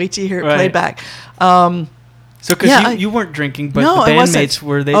it. Wait till you hear it Right. played back. So, because Yeah, you weren't drinking, but no, the I wasn't. bandmates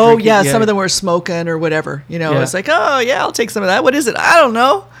were they? Oh, drinking? yeah, some of them were smoking or whatever. You know, Yeah. it's like, oh, yeah, I'll take some of that. What is it? I don't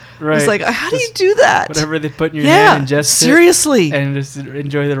know. Right. It's like, how do you Just do that? Whatever they put in your Yeah, hand, and just sit seriously. and just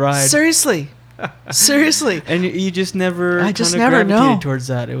enjoy the ride. Seriously. And you just never. I just kind of never gravitated know. towards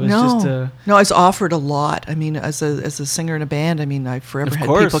that. It was No. just a. No, I was offered a lot. I mean, as a singer in a band, I mean, I forever Of had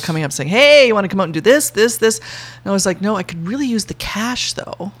course. people coming up saying, hey, you want to come out and do this? And I was like, no, I could really use the cash,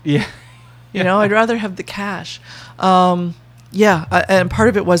 though. Yeah. You know, I'd rather have the cash. And part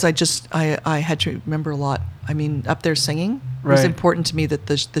of it was I had to remember a lot. I mean, up there singing, it was Right. important to me that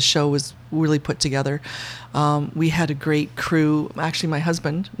the show was really put together. We had a great crew. Actually, my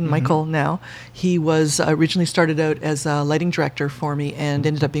husband, Michael, now, he was originally started out as a lighting director for me and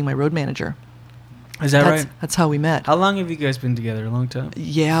ended up being my road manager. Is that right? That's how we met. How long have you guys been together? A long time.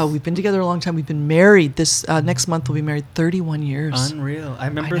 Yeah, we've been together a long time. We've been married. This next month we'll be married 31 years. Unreal. I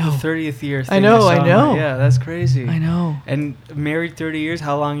remember know. the 30th year thing. I know. saw. Yeah, that's crazy. I know. And married 30 years.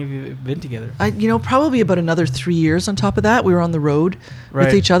 How long have you been together? Probably about another 3 years on top of that. We were on the road Right.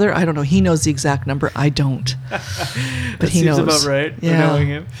 with each other. I don't know. He knows the exact number. I don't. But That he seems knows. about right. for Yeah. knowing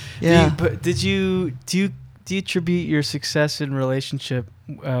him. Yeah. Do you attribute your success in relationship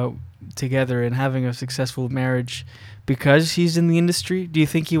together and having a successful marriage because he's in the industry? Do you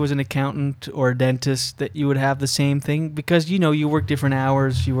think he was an accountant or a dentist that you would have the same thing? Because you work different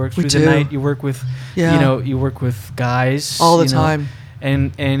hours, you work We through the do. night, you work with Yeah. you work with guys All the you know, time.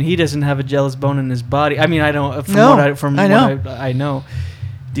 and he doesn't have a jealous bone in his body. I mean, I don't from No, what I know. what I know.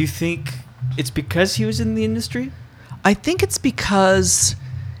 Do you think it's because he was in the industry? I think it's because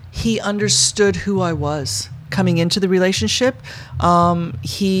he understood who I was coming into the relationship.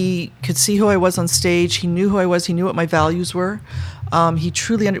 He could see who I was on stage. He knew who I was. He knew what my values were. He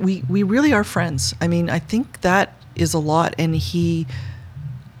truly, we really are friends. I mean, I think that is a lot. And he,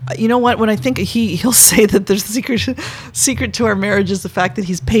 you know what, when I think he'll say that the secret to our marriage is the fact that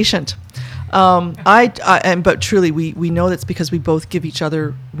he's patient. But truly, we know that's because we both give each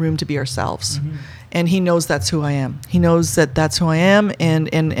other room to be ourselves. Mm-hmm. And he knows that's who I am. He knows that that's who I am.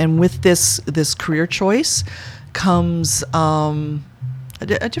 And with this career choice comes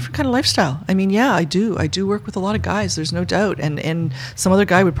a different kind of lifestyle. I mean, yeah, I do work with a lot of guys. There's no doubt. And some other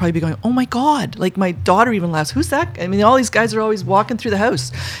guy would probably be going, oh my God, like my daughter even laughs. Who's that? I mean, all these guys are always walking through the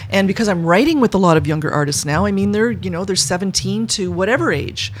house. And because I'm writing with a lot of younger artists now, I mean, they're 17 to whatever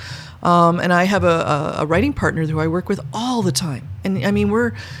age. And I have a writing partner who I work with all the time. And I mean,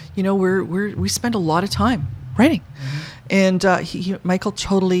 we spend a lot of time writing. And Michael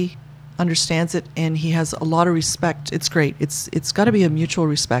totally understands it, and he has a lot of respect. It's great. It's got to be a mutual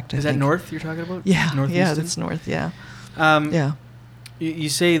respect. Is that North you're talking about? Yeah, Northeastern? yeah, that's North. Yeah, yeah. You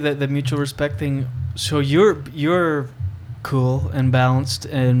say that the mutual respect thing. So you're cool and balanced,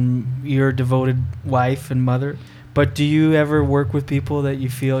 and you're a devoted wife and mother. But do you ever work with people that you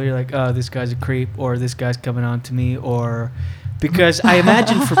feel you're like, oh, this guy's a creep, or this guy's coming on to me, or? Because I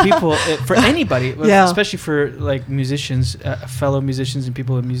imagine for people, for anybody, yeah. especially for like musicians, fellow musicians and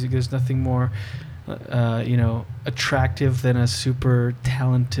people in music, there's nothing more, attractive than a super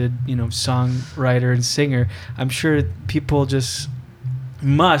talented, songwriter and singer. I'm sure people just it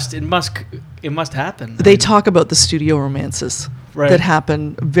must happen. They talk about the studio romances right. that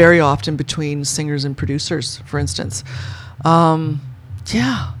happen very often between singers and producers, for instance.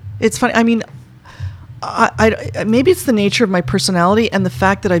 Yeah, it's funny. I mean, I maybe it's the nature of my personality and the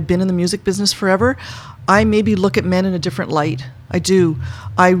fact that I've been in the music business forever. I maybe look at men in a different light. I do.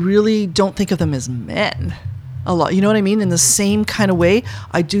 I really don't think of them as men a lot. You know what I mean? In the same kind of way,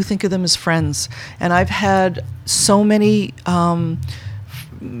 I do think of them as friends. And I've had so many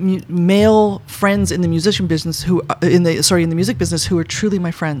male friends in the musician business in the music business who are truly my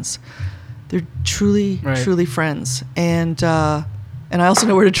friends. They're truly friends. And I also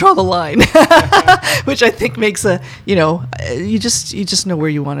know where to draw the line, which I think makes you just know what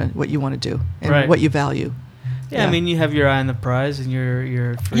you want to do and what you value. Yeah, I mean, you have your eye on the prize, and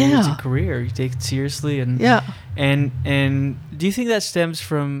it's a career. You take it seriously, and and do you think that stems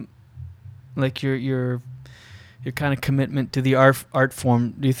from like your kind of commitment to the art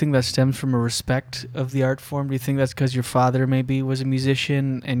form? Do you think that stems from a respect of the art form? Do you think that's because your father maybe was a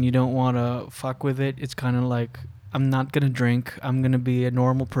musician and you don't want to fuck with it? It's kind of like, I'm not going to drink. I'm going to be a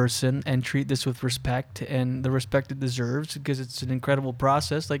normal person and treat this with respect and the respect it deserves, because it's an incredible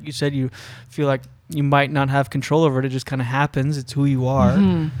process. Like you said, you feel like you might not have control over it. It just kind of happens. It's who you are.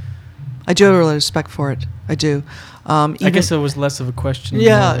 Mm-hmm. I do have a lot of respect for it. I do. I guess it was less of a question.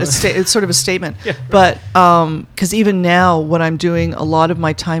 Yeah, it's sort of a statement. Yeah, right. But because even now, what I'm doing, a lot of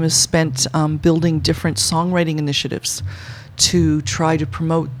my time is spent building different songwriting initiatives to try to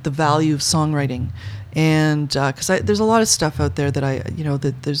promote the value of songwriting. And because there's a lot of stuff out there that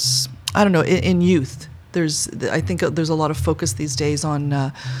in youth, I think there's a lot of focus these days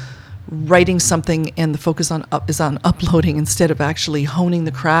on writing something, and the focus is on uploading instead of actually honing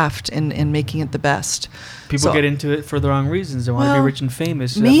the craft and making it the best. People get into it for the wrong reasons. They want to be rich and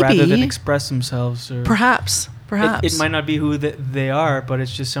famous rather than express themselves. Or perhaps. It might not be who they are, but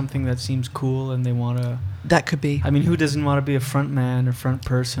it's just something that seems cool, and they want to. That could be. I mean, who doesn't want to be a front man or front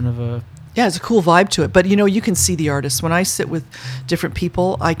person of a... Yeah, it's a cool vibe to it. But, you can see the artist. When I sit with different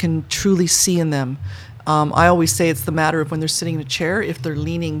people, I can truly see in them. I always say it's the matter of when they're sitting in a chair, if they're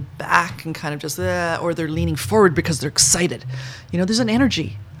leaning back and kind of just, or they're leaning forward because they're excited. There's an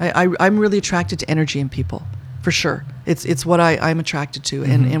energy. I'm really attracted to energy in people, for sure. It's what I'm attracted to,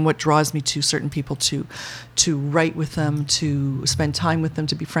 and what draws me to certain people to write with them, to spend time with them,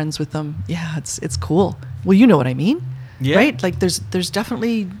 to be friends with them. Yeah, it's cool. Well, you know what I mean, right? Like there's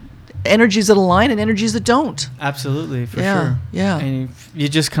definitely energies that align and energies that don't. Absolutely, for sure. Yeah. And you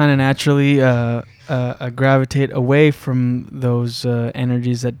just kind of naturally gravitate away from those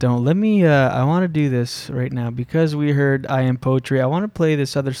energies that don't. I want to do this right now because we heard I Am Poetry. I want to play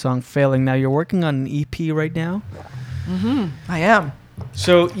this other song, Failing. Now, you're working on an EP right now? Mm-hmm. I am.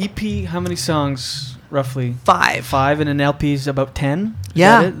 So EP, how many songs roughly? 5. 5, and an LP is about 10?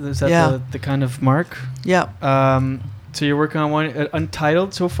 Yeah. Is that the kind of mark? Yeah. So you're working on one,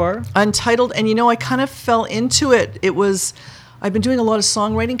 Untitled so far? Untitled, and I kind of fell into it. I've been doing a lot of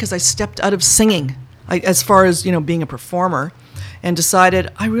songwriting because I stepped out of singing, as far as, being a performer, and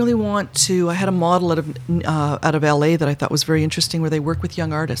decided I really want to. I had a model out of LA that I thought was very interesting, where they work with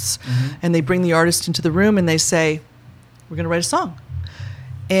young artists, and they bring the artist into the room and they say, we're going to write a song.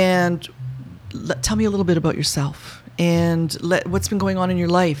 And tell me a little bit about yourself, and what's been going on in your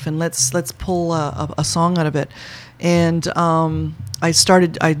life, and let's pull a song out of it. And I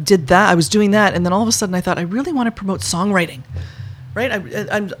did that. I was doing that, and then all of a sudden I thought, I really want to promote songwriting, right?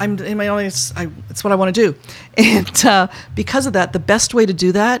 I'm in my own. It's what I want to do, and because of that, the best way to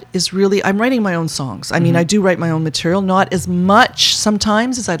do that is really, I'm writing my own songs. I mean, I do write my own material, not as much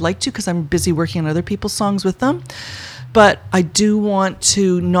sometimes as I'd like to, because I'm busy working on other people's songs with them. but I do want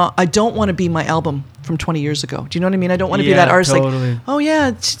to not. I don't want to be my album from 20 years ago. Do you know what I mean? I don't want to be that artist totally. like, oh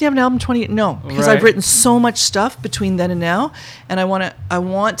yeah, did you have an album 20? No, because Right. I've written so much stuff between then and now, and I want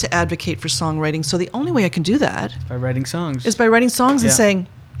to advocate for songwriting. So the only way I can do that By writing songs. is by writing songs and Yeah. saying,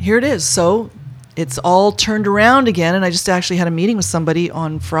 here it is. So it's all turned around again, and I just actually had a meeting with somebody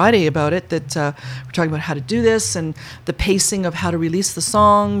on Friday about it, that we're talking about how to do this and the pacing of how to release the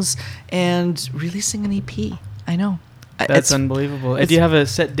songs and releasing an EP. I know. That's unbelievable. Do you have a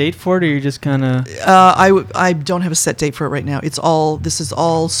set date for it, or you're just kind of... I don't have a set date for it right now. This is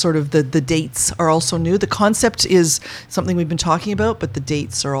all sort of, the dates are also new. The concept is something we've been talking about, but the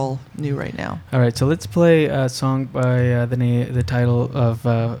dates are all new right now. All right, so let's play a song by the title of...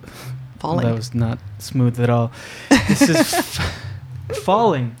 Falling. That was not smooth at all. This is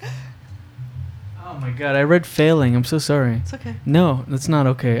Falling. Oh my God, I read Failing. I'm so sorry. It's okay. No, that's not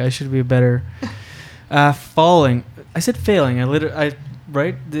okay. I should be better. Falling. I said Failing.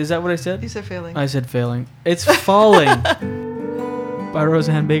 Right? Is that what I said? You said Failing. I said Failing. It's Falling by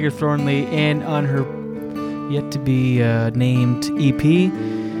Rosanne Baker-Thornley, and on her yet to be named EP.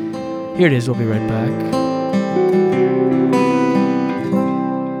 Here it is. We'll be right back.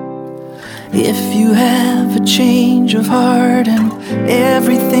 If you have a change of heart and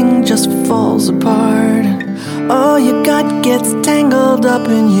everything just falls apart, and all you got gets tangled up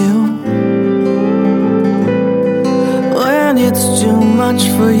in you, when it's too much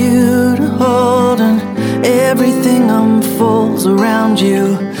for you to hold and everything unfolds around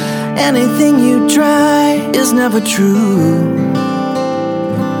you, anything you try is never true.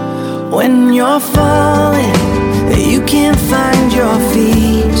 When you're falling, you can't find your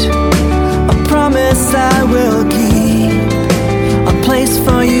feet. Promise I will keep a place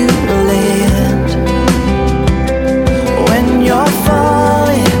for you to land. When you're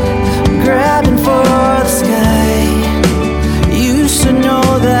falling, grabbing for the sky, you should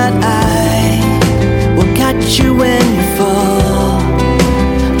know that I will catch you when you fall.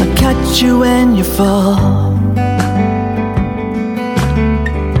 I'll catch you when you fall.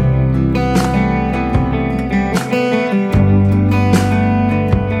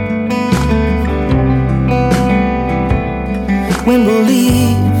 When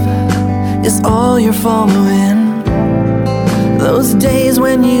belief is all you're following, those days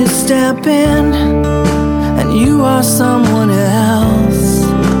when you step in and you are someone else,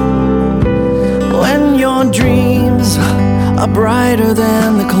 when your dreams are brighter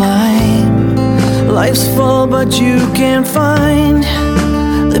than the climb, life's full but you can't find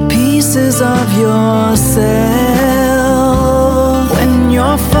the pieces of yourself. When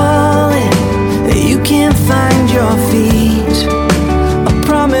you're falling, you can't find your feet.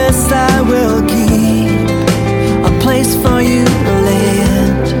 Promise I will keep a place for you to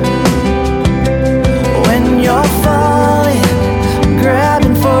land. When you're falling,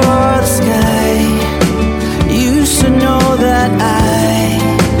 grabbing for the sky, you should know that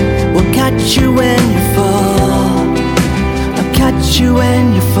I will catch you when you fall. I'll catch you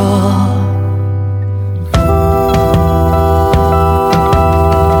when you fall.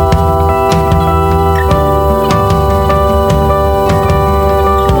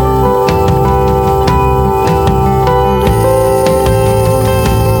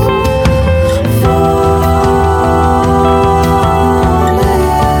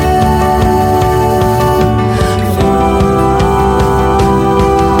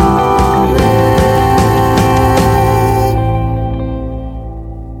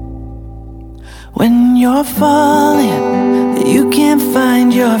 When you're falling, you can't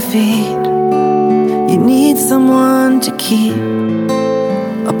find your feet. You need someone to keep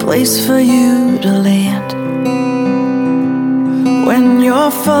a place for you to land. When you're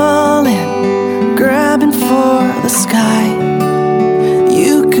falling, grabbing for the sky,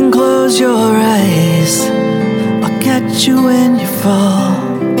 you can close your eyes. I'll catch you when you fall.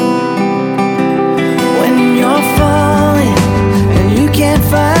 When you're falling and you can't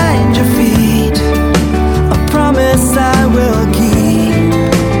find your feet, promise I will keep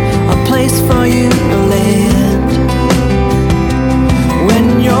a place for you to land. When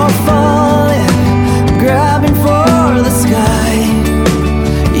you're falling, grabbing for the sky,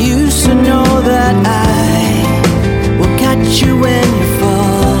 you should know that I will catch you when you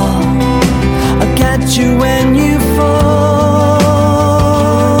fall. I'll catch you when you fall.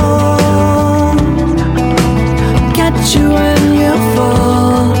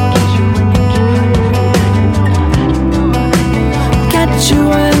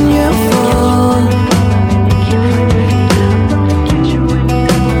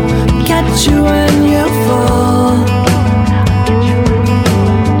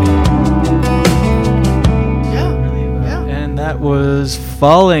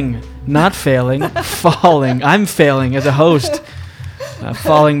 Falling, not failing, falling. I'm failing as a host.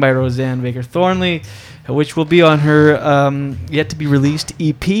 Falling by Rosanne Baker-Thornley, which will be on her yet to be released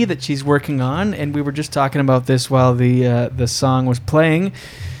EP that she's working on. And we were just talking about this while the song was playing.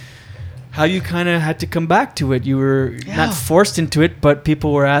 How you kind of had to come back to it. You were not forced into it, but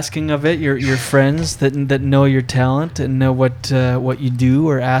people were asking of it. Your friends that know your talent and know what you do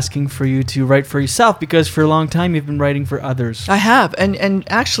are asking for you to write for yourself, because for a long time you've been writing for others. I have, and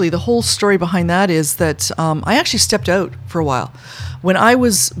actually the whole story behind that is that I actually stepped out for a while. When I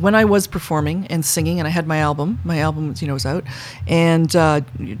was performing and singing, and I had my album was out, and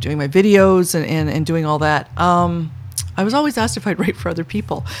doing my videos and doing all that. I was always asked if I'd write for other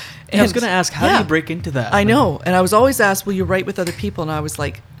people. And I was going to ask, how do you break into that? I know. And I was always asked, will you write with other people? And I was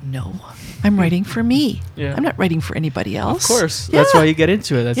like, no, I'm writing for me. Yeah. I'm not writing for anybody else. Of course. Yeah. That's why you get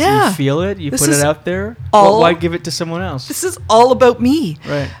into it. You feel it. You put it out there. Why give it to someone else? This is all about me.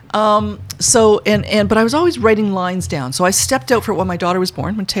 Right. But I was always writing lines down. So I stepped out for when my daughter was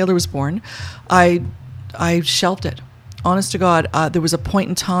born, when Taylor was born. I shelved it. Honest to God, there was a point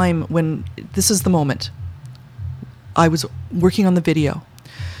in time when this is the moment. I was working on the video,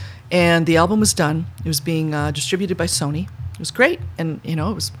 and the album was done. It was being distributed by Sony. It was great, and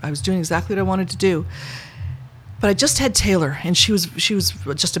I was doing exactly what I wanted to do. But I just had Taylor, and she was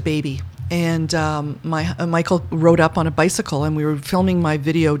just a baby. And Michael rode up on a bicycle, and we were filming my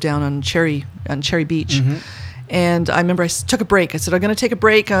video down on Cherry Beach. Mm-hmm. And I remember I took a break. I said, I'm going to take a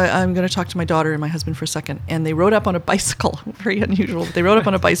break. I'm going to talk to my daughter and my husband for a second. And they rode up on a bicycle. Very unusual. They rode up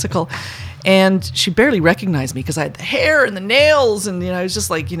on a bicycle. And she barely recognized me because I had the hair and the nails. And I was just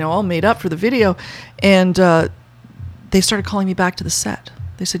like, all made up for the video. And they started calling me back to the set.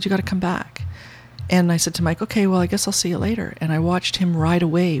 They said, you got to come back. And I said to Mike, okay, well, I guess I'll see you later. And I watched him ride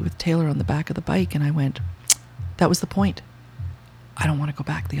away with Taylor on the back of the bike. And I went, that was the point. I don't want to go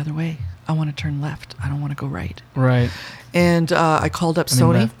back the other way. I want to turn left. I don't want to go right. Right. And I called up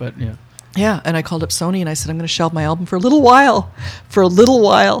Sony. Left, but yeah. Yeah, and I called up Sony and I said, I'm going to shelve my album for a little while.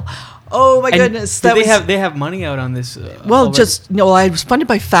 Oh my goodness! They have money out on this. I was funded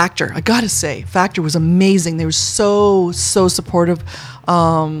by Factor. I gotta say, Factor was amazing. They were so supportive.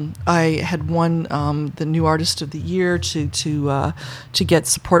 I had won the New Artist of the Year to get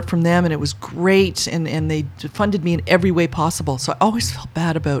support from them, and it was great. And they funded me in every way possible. So I always felt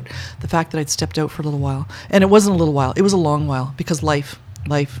bad about the fact that I'd stepped out for a little while, and it wasn't a little while; it was a long while because life.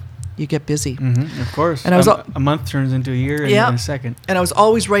 You get busy. Mm-hmm, of course. And a month turns into a year in a second. And I was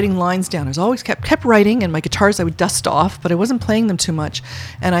always writing lines down. I was always kept writing, and my guitars I would dust off, but I wasn't playing them too much.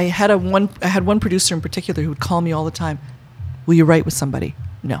 And I had one producer in particular who would call me all the time. Will you write with somebody?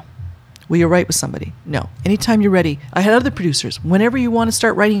 No. Will you write with somebody? No. Anytime you're ready. I had other producers. Whenever you want to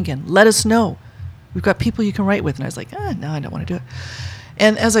start writing again, let us know. We've got people you can write with. And I was like, no, I don't want to do it.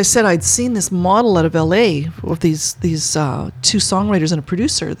 And as I said, I'd seen this model out of LA of these two songwriters and a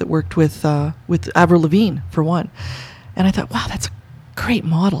producer that worked with Avril Lavigne for one. And I thought, wow, that's a great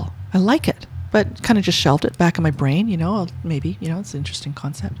model. I like it. But kind of just shelved it back in my brain, maybe, it's an interesting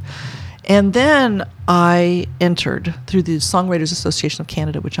concept. And then I entered through the Songwriters Association of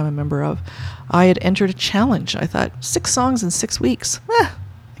Canada, which I'm a member of. I had entered a challenge. I thought 6 songs in 6 weeks. I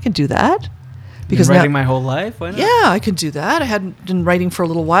can do that. Because writing my whole life? Why not? Yeah, I could do that. I hadn't been writing for a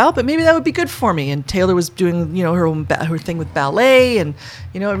little while, but maybe that would be good for me. And Taylor was doing, her thing with ballet, and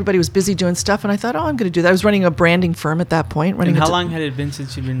everybody was busy doing stuff. And I thought, I'm going to do that. I was running a branding firm at that point. And how long had it been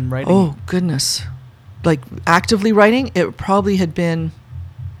since you've been writing? Oh goodness, like actively writing, it probably had been.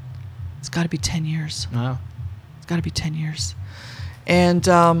 It's got to be 10 years. Wow, it's got to be 10 years. And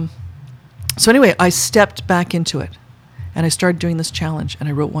so anyway, I stepped back into it. And I started doing this challenge, and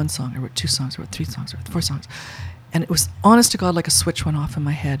I wrote 1 song, I wrote 2 songs, I wrote 3 songs, I wrote 4 songs. And it was, honest to God, like a switch went off in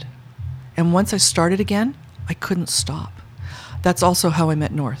my head. And once I started again, I couldn't stop. That's also how I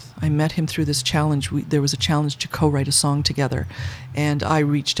met North. I met him through this challenge. There was a challenge to co-write a song together. And I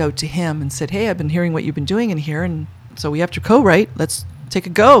reached out to him and said, hey, I've been hearing what you've been doing in here, and so we have to co-write. Let's take a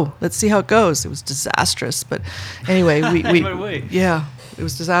go. Let's see how it goes. It was disastrous, but anyway, it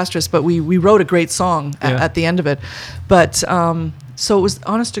was disastrous, but we wrote a great song at the end of it. But so it was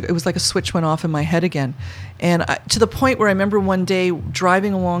it was like a switch went off in my head again. And to the point where I remember one day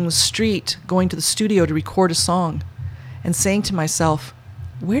driving along the street, going to the studio to record a song and saying to myself,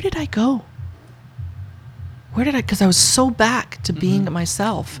 where did I go? Because I was so back to being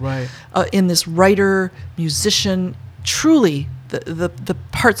myself. Right. In this writer, musician, truly the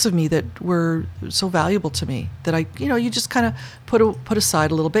parts of me that were so valuable to me that I, you just kind of put aside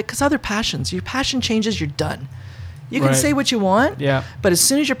a little bit, because other passions, your passion changes, you're done. You can say what you want, but as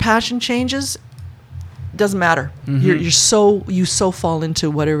soon as your passion changes, doesn't matter. You so fall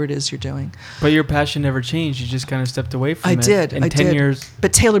into whatever it is you're doing. But your passion never changed. You just kind of stepped away from I it. did. In I 10 did. years.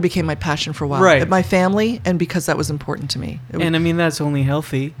 But Taylor became my passion for a while. Right. My family, and because that was important to me. And I mean, that's only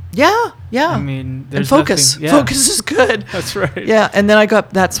healthy. Yeah. I mean, there's and focus. nothing, yeah. Focus is good. That's right. Yeah. And then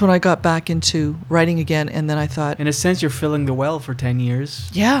that's when I got back into writing again. And then I thought, In a sense, you're filling the well for 10 years.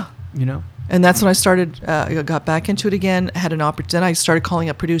 yeah. You know? And that's when I started, I got back into it again, had an opportunity. Then I started calling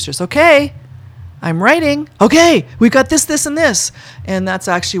up producers. Okay, I'm writing. Okay, we got this, this, and this. And that's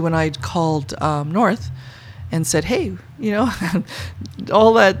actually when I called North and said, hey, you know,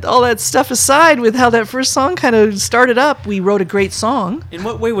 all that stuff aside with how that first song kind of started up, we wrote a great song. In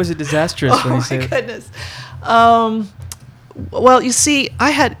what way was it disastrous when Oh you my said? goodness. Well, you see,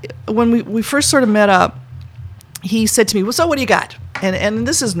 when we first sort of met up, he said to me, well, so what do you got? And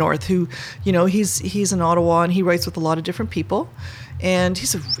this is North, who, you know, he's in Ottawa and he writes with a lot of different people, and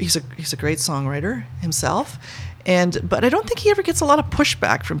he's a great songwriter himself, but I don't think he ever gets a lot of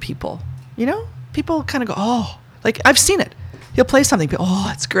pushback from people. You know, people kind of go, oh, like I've seen it. He'll play something,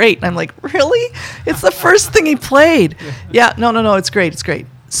 oh, it's great. And I'm like, really? It's the first thing he played. Yeah, no, it's great.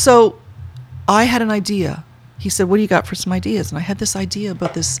 So I had an idea. He said, what do you got for some ideas? And I had this idea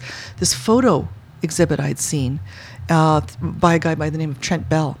about this photo exhibit I'd seen by a guy by the name of Trent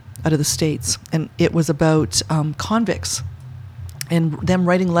Bell out of the States. And it was about convicts and them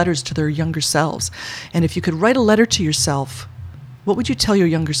writing letters to their younger selves. And if you could write a letter to yourself, what would you tell your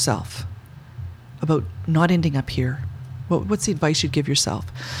younger self about not ending up here? What's the advice you'd give yourself?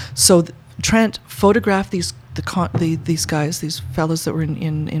 So Trent photographed these guys, these fellows that were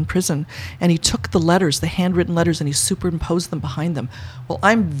in prison, and he took the letters, the handwritten letters, and he superimposed them behind them. Well,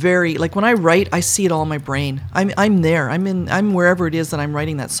 I'm very, like, when I write, I see it all in my brain. I'm there. I'm wherever it is that I'm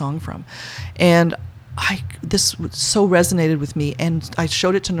writing that song from. And this so resonated with me, and I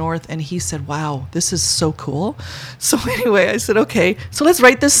showed it to North, and he said, wow, this is so cool. So anyway, I said, okay, so let's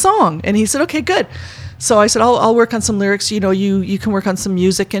write this song. And he said, okay, good. So I said, I'll work on some lyrics. You know, you can work on some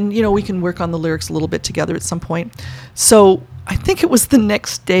music, and, you know, we can work on the lyrics a little bit together at some point. So I think it was the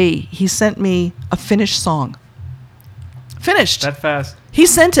next day he sent me a finished song. Finished. That fast. He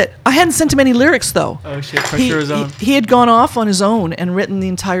sent it. I hadn't sent him any lyrics, though. Oh, shit. Pressure is on. He had gone off on his own and written the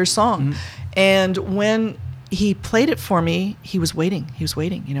entire song. And when he played it for me, he was waiting.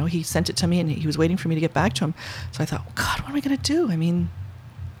 You know, he sent it to me, and he was waiting for me to get back to him. So I thought, oh, God, what am I going to do? I mean,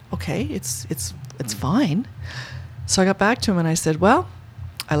 okay, it's fine. So I got back to him and I said, well,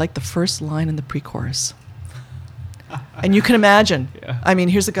 I like the first line in the pre-chorus. And you can imagine, I mean,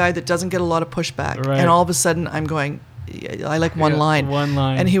 here's a guy that doesn't get a lot of pushback. Right. And all of a sudden I'm going, I like one line. One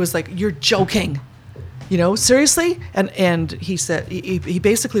line. And he was like, you're joking. You know, seriously? And he said, he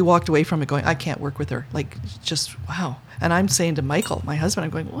basically walked away from it going, I can't work with her. Like, just, wow. And I'm saying to Michael, my husband,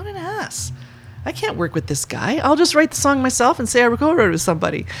 I'm going, what an ass. I can't work with this guy. I'll just write the song myself and say I co-wrote it with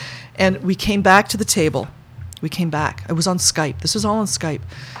somebody. And we came back to the table. We came back. I was on Skype. This was all on Skype.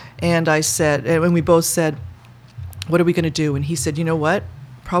 And I said, and we both said, what are we going to do? And he said, you know what?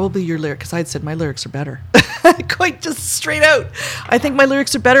 Probably your lyrics. Because I had said my lyrics are better. Quite just straight out. I think my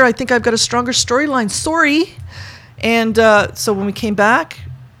lyrics are better. I think I've got a stronger storyline. Sorry. And so when we came back,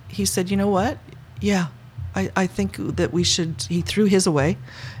 he said, you know what? Yeah, I think that we should, he threw his away.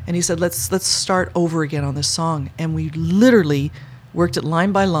 And he said, let's start over again on this song. And we literally worked it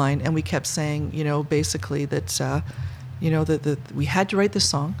line by line, and we kept saying, you know, basically that, you know, that we had to write this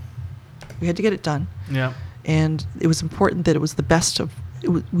song. We had to get it done. Yeah. And it was important that it was the best of,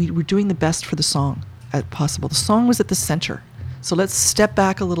 we were doing the best for the song as possible. The song was at the center. So let's step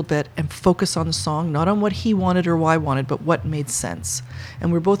back a little bit and focus on the song, not on what he wanted or I wanted, but what made sense.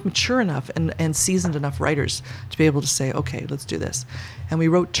 And we're both mature enough and seasoned enough writers to be able to say, okay, let's do this. And we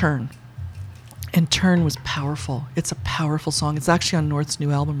wrote Turn. And Turn was powerful. It's a powerful song. It's actually on North's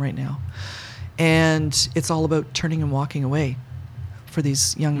new album right now. And it's all about turning and walking away for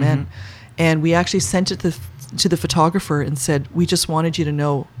these young men. And we actually sent it to the photographer and said, we just wanted you to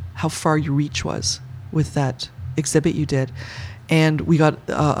know how far your reach was with that exhibit you did. And we got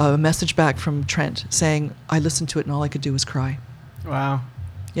a message back from Trent saying, I listened to it and all I could do was cry. Wow.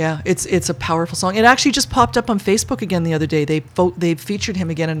 Yeah, it's a powerful song. It actually just popped up on Facebook again the other day. They featured him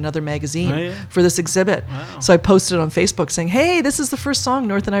again in another magazine for this exhibit. Wow. So I posted it on Facebook saying, hey, this is the first song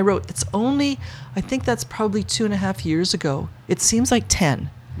North and I wrote. It's only, I think that's probably 2.5 years ago. It seems like 10.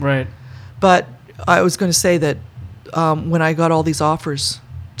 Right. But I was going to say that when I got all these offers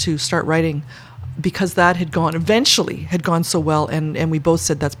to start writing, because that eventually had gone so well, and we both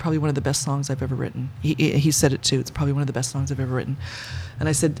said that's probably one of the best songs I've ever written. He said it too. It's probably one of the best songs I've ever written. And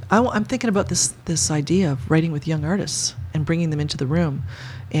I said, I'm thinking about this idea of writing with young artists and bringing them into the room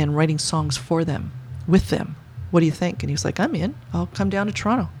and writing songs for them, with them. What do you think? And he was like, I'm in. I'll come down to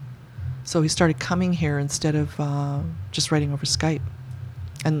Toronto. So he started coming here instead of just writing over Skype.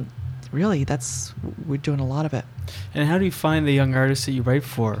 And really, we're doing a lot of it. And how do you find the young artists that you write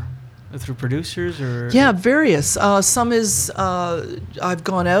for? Through producers or? Yeah, various. Some is I've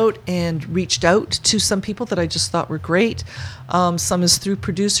gone out and reached out to some people that I just thought were great. Some is through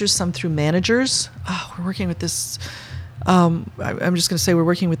producers, some through managers. We're working with this. I'm just going to say we're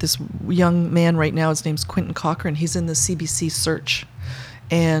working with this young man right now. His name's Quentin Cochran. He's in the CBC Search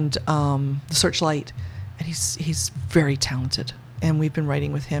and the Searchlight, and he's very talented. And we've been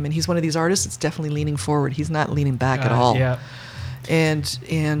writing with him, and he's one of these artists that's definitely leaning forward. He's not leaning back at all. Yeah. And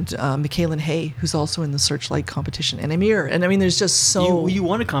Michaelan Hay, who's also in the Searchlight competition, and Amir. And I mean, there's just so... You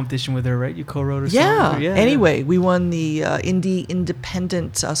won a competition with her, right? You co-wrote a song? Yeah. Anyway, we won the Indie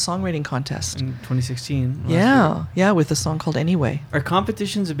Independent Songwriting Contest. In 2016. Yeah, with a song called Anyway. Are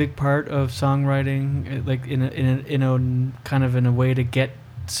competitions a big part of songwriting, like in a kind of in a way to get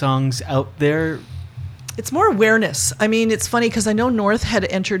songs out there? It's more awareness. I mean, it's funny because I know North had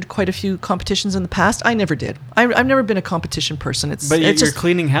entered quite a few competitions in the past. I never did. I've never been a competition person. You're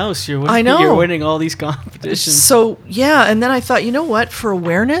cleaning house. I know. You're winning all these competitions. So yeah, and then I thought, you know what? For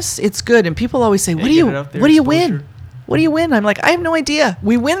awareness, it's good. And people always say, "What do you win? What do you win?" I'm like, I have no idea.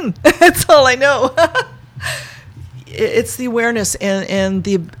 We win. That's all I know. It's the awareness and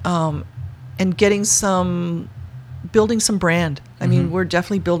the and getting some. Building some brand. I mean, we're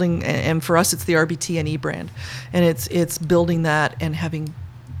definitely building, and for us, it's the RBT&E brand, and it's building that and having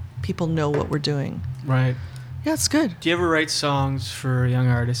people know what we're doing. Right. Yeah, it's good. Do you ever write songs for young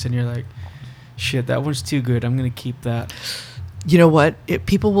artists, and you're like, "Shit, that one's too good. I'm gonna keep that." You know what?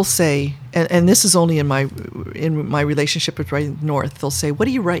 People will say, and this is only in my relationship with writing North. They'll say, "What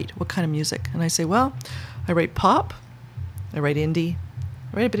do you write? What kind of music?" And I say, "Well, I write pop, I write indie,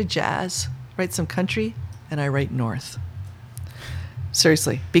 I write a bit of jazz, I write some country." And I write North.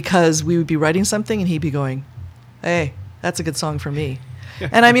 Seriously, because we would be writing something and he'd be going, "Hey, that's a good song for me."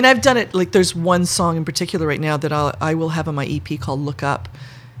 And I mean, I've done it. Like, there's one song in particular right now that I will have on my EP called "Look Up,"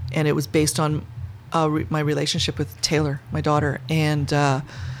 and it was based on my relationship with Taylor, my daughter. And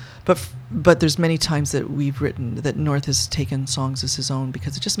but there's many times that we've written that North has taken songs as his own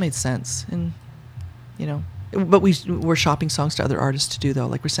because it just made sense, and you know. But we're shopping songs to other artists to do, though.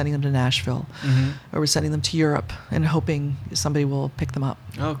 Like, we're sending them to Nashville, or we're sending them to Europe, and hoping somebody will pick them up.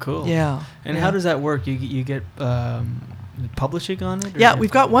 Oh, cool. Yeah. And how does that work? You get publishing on it? Yeah,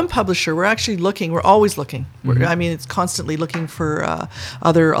 we've got one publisher. We're actually looking. We're always looking. I mean, it's constantly looking for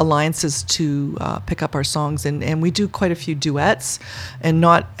other alliances to pick up our songs, and we do quite a few duets, and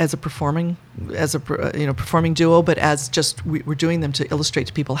not as a performing duo, but as just we're doing them to illustrate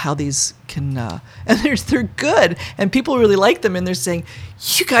to people how these can, and they're good, and people really like them, and they're saying,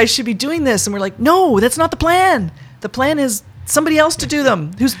 "You guys should be doing this," and we're like, "No, that's not the plan. The plan is somebody else to do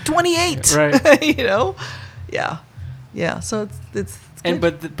them who's 28." Right. You know, yeah. So it's and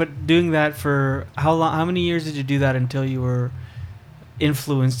good. but doing that for how long? How many years did you do that until you were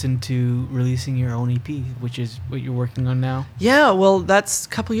influenced into releasing your own EP, which is what you're working on now? Yeah, well, that's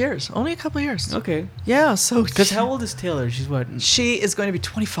only a couple of years. Okay. Yeah, so... Because how old is Taylor? She's what? She is going to be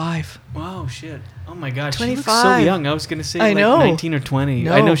 25. Wow, shit. Oh my God, 25. she looks so young. I was going to say I know. 19 or 20.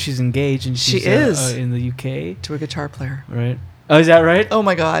 No. I know she's engaged and she's she is. In the UK. To a guitar player. Right. Oh, is that right? Oh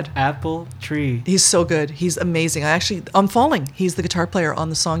my God. Apple Tree. He's so good. He's amazing. I'm Falling. He's the guitar player on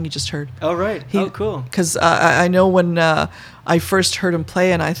the song you just heard. Oh, right. Cool. Because I know when I first heard him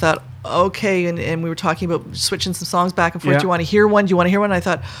play, and I thought, okay, and we were talking about switching some songs back and forth. Yeah. Do you want to hear one? And I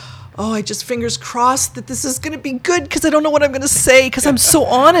thought, oh, I just fingers crossed that this is going to be good because I don't know what I'm going to say because I'm so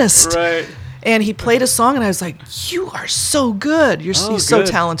honest. Right. And he played a song, and I was like, you are so good. He's so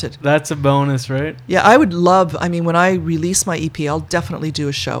talented. That's a bonus, right? Yeah, I would love, when I release my EP, I'll definitely do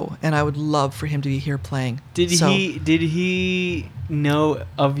a show, and I would love for him to be here playing. Did he know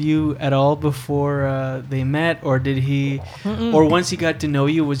of you at all before they met, or did he, or once he got to know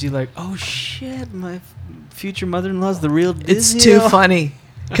you, was he like, oh shit, my future mother-in-law's the real Disney? It's too funny.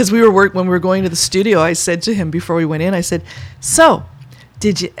 Because when we were going to the studio, I said to him before we went in, I said, so...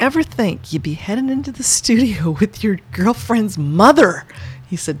 did you ever think you'd be heading into the studio with your girlfriend's mother?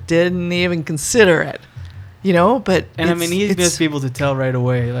 He said, didn't even consider it. But he must be able to tell right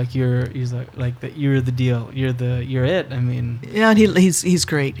away, like he's like that you're the deal, you're it. Yeah, and he's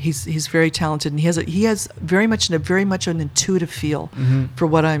great. He's very talented, and he has very much an intuitive feel for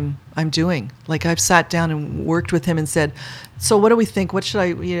what I'm doing. Like, I've sat down and worked with him and said, so what do we think? What should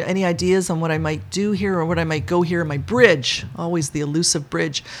I? Any ideas on what I might do here or what I might go here? My bridge, always the elusive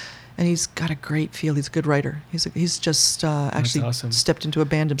bridge. and he's got a great feel. He's a good writer. He's just actually awesome. stepped into a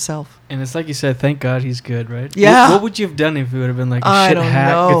band himself. And it's like you said, thank God he's good, right? Yeah. What would you have done if he would have been like a I shit don't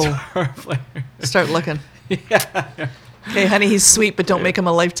hack know. guitar player? Start looking. Yeah. Okay, honey, he's sweet, but don't make him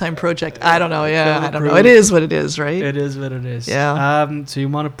a lifetime project. I don't know. Yeah, Don't I don't know. approve. It is what it is, right? It is what it is. Yeah. So you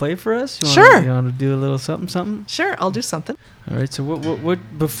want to play for us? Sure. You want to do a little something? Sure, I'll do something. All right. So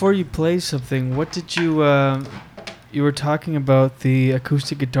what before you play something, what did you you were talking about the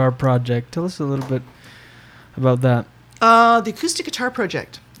acoustic guitar project. Tell us a little bit about that. The acoustic guitar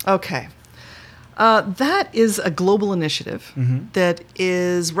project. Okay. That is a global initiative that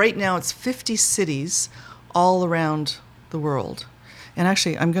is, right now, it's 50 cities all around the world. And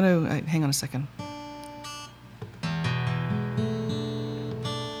actually, I'm going to, hang on a second.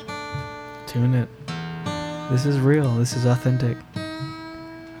 Tune it. This is real. This is authentic.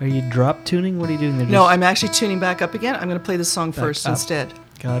 Are you drop tuning? What are you doing there? No, I'm actually tuning back up again. I'm going to play this song Back first up. instead.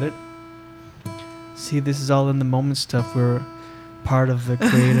 Got it. See, this is all in the moment stuff. We're part of the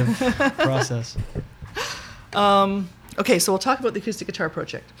creative process. Okay, so we'll talk about the acoustic guitar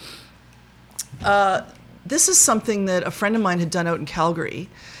project. This is something that a friend of mine had done out in Calgary,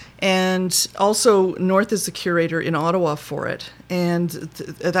 and also North is the curator in Ottawa for it, and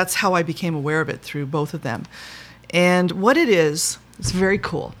that's how I became aware of it, through both of them. And what it is, it's very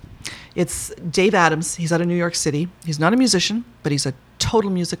cool. It's Dave Adams. He's out of New York City. He's not a musician, but he's a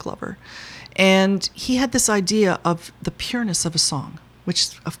total music lover. And he had this idea of the pureness of a song,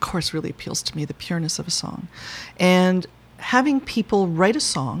 which of course really appeals to me, the pureness of a song. And having people write a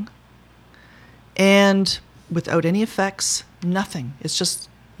song, and without any effects, nothing. It's just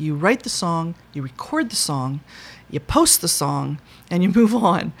you write the song, you record the song, you post the song, and you move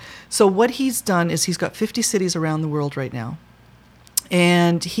on. So what he's done is he's got 50 cities around the world right now.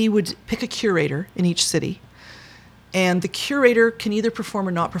 And he would pick a curator in each city. And the curator can either perform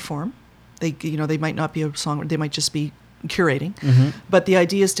or not perform. They might not be a songwriter, they might just be curating. But the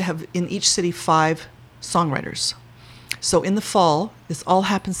idea is to have in each city 5 songwriters. So in the fall, this all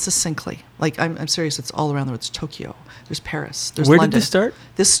happens succinctly. Like, I'm serious, it's all around the world. It's Tokyo, there's Paris, there's Where London. did this start?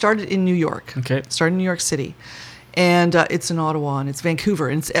 This started in New York. Okay. It started in New York City. And it's in Ottawa, and it's Vancouver,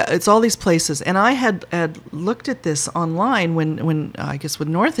 and it's all these places. And I had looked at this online when I guess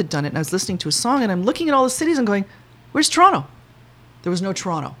when North had done it, and I was listening to a song, and I'm looking at all the cities and going, where's Toronto? There was no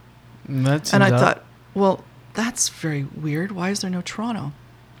Toronto. And I thought, well, that's very weird. Why is there no Toronto?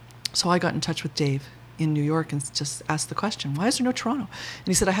 So I got in touch with Dave in New York and just asked the question, why is there no Toronto? And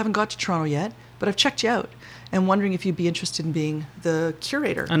he said, I haven't got to Toronto yet, but I've checked you out and wondering if you'd be interested in being the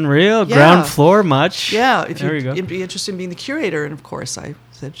curator. Unreal. Yeah. Ground floor much. Yeah, if there you go. you'd be interested in being the curator. And of course I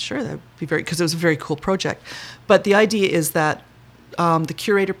said, sure, that would be because it was a very cool project. But the idea is that the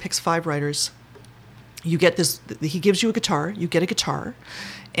curator picks 5 writers. You get this, he gives you a guitar, you get a guitar,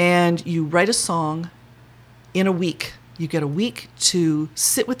 and you write a song in a week. You get a week to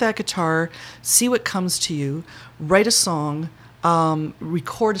sit with that guitar, see what comes to you, write a song,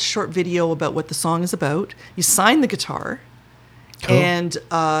 record a short video about what the song is about. You sign the guitar, Cool. and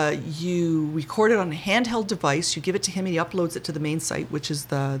you record it on a handheld device. You give it to him, and he uploads it to the main site, which is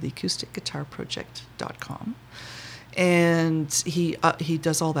the acousticguitarproject.com. And he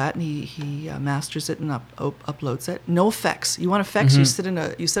does all that, and he masters it and uploads it. No effects. You want effects? You sit in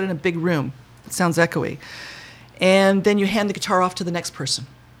a big room. It sounds echoey. And then you hand the guitar off to the next person.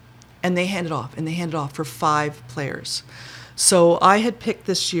 And they hand it off, and they hand it off for 5 players. So I had picked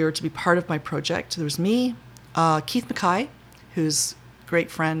this year to be part of my project. There was me, Keith Mackay, who's a great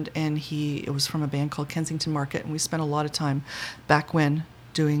friend, and it was from a band called Kensington Market, and we spent a lot of time back when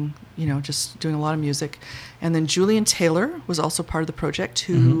doing a lot of music. And then Julien Taylor was also part of the project,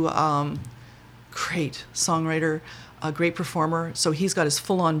 who, great songwriter, a great performer. So he's got his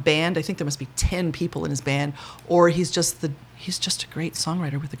full-on band. I think there must be 10 people in his band, or he's just a great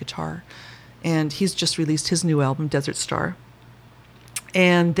songwriter with a guitar. And he's just released his new album, Desert Star.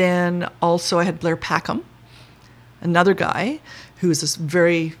 And then also I had Blair Packham, another guy who is just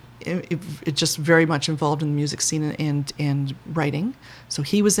very much involved in the music scene and writing. So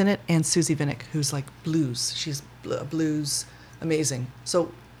he was in it, and Susie Vinnick, who's like blues. She's blues, amazing.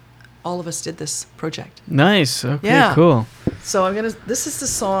 So all of us did this project. Nice. Okay, Yeah. cool. So this is the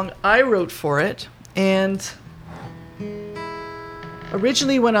song I wrote for it. And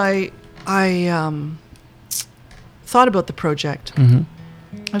originally when I thought about the project, I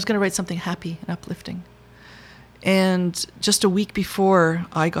was going to write something happy and uplifting. And just a week before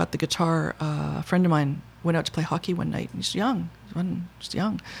I got the guitar, a friend of mine went out to play hockey one night. He's young. Just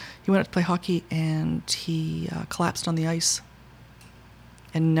young. He went out to play hockey, and he collapsed on the ice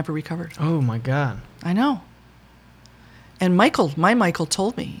and never recovered. Oh, my God. I know. And my Michael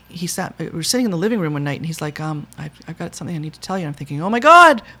told me, we were sitting in the living room one night, and he's like, I've got something I need to tell you. I'm thinking, oh my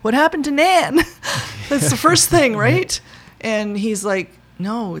God, what happened to Nan? That's the first thing, right? And he's like,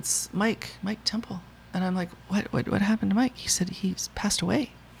 no, it's Mike Temple. And I'm like, what happened to Mike? He said he's passed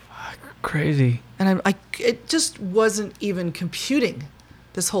away. Crazy. And it just wasn't even computing,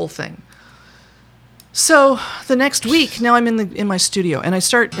 this whole thing. So the next week, now I'm in my studio, and I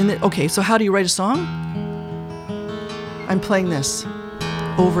start okay, so how do you write a song? I'm playing this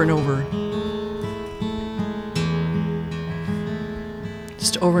over and over.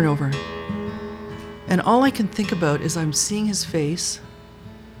 Just over and over. And all I can think about is I'm seeing his face,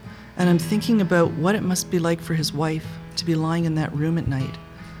 and I'm thinking about what it must be like for his wife to be lying in that room at night.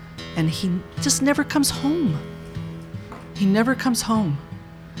 And he just never comes home. He never comes home.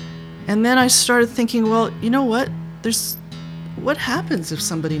 And then I started thinking, well, you know what? What happens if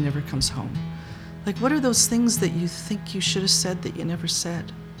somebody never comes home? Like, what are those things that you think you should have said that you never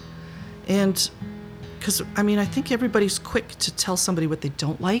said? And because, I think everybody's quick to tell somebody what they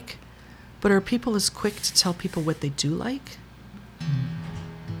don't like, but are people as quick to tell people what they do like?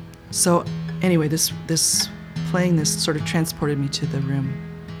 So anyway, this playing this sort of transported me to the room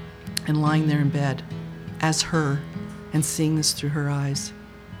and lying there in bed as her and seeing this through her eyes.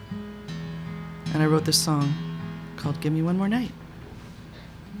 And I wrote this song called Give Me One More Night.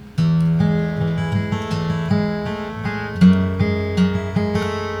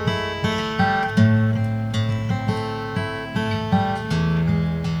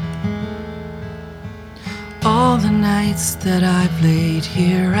 All the nights that I've laid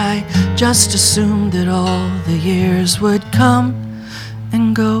here, I just assumed that all the years would come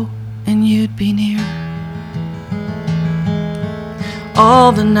and go and you'd be near.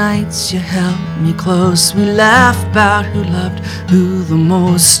 All the nights you held me close, we laughed about who loved who the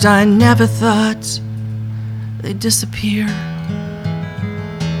most. I never thought they'd disappear.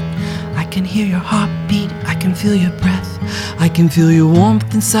 I can hear your heartbeat, I can feel your breath, I can feel your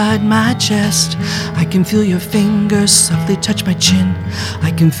warmth inside my chest. I can feel your fingers softly touch my chin,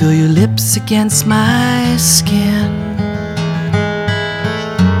 I can feel your lips against my skin.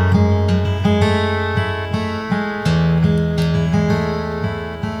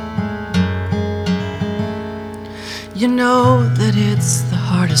 You know that it's the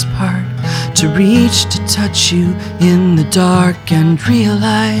hardest part, to reach, to touch you in the dark and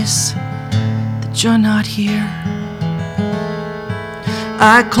realize that you're not here.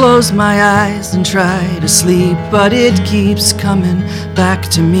 I close my eyes and try to sleep, but it keeps coming back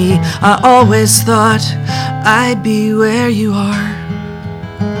to me. I always thought I'd be where you are.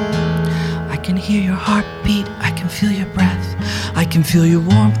 I can hear your heartbeat, I can feel your breath, I can feel your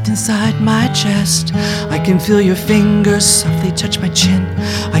warmth inside my chest. I can feel your fingers softly touch my chin,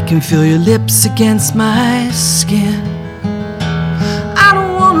 I can feel your lips against my skin. I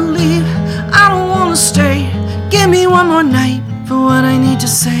don't wanna leave, I don't wanna stay. Give me one more night for what I need to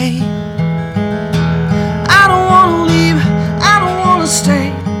say. I don't wanna leave, I don't wanna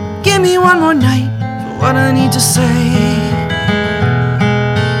stay. Give me one more night for what I need to say.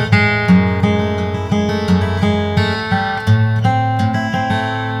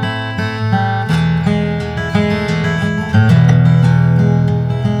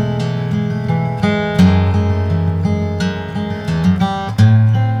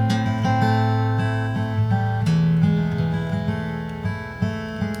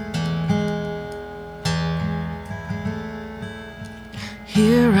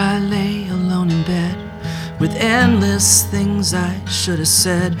 Here I lay alone in bed, with endless things I should have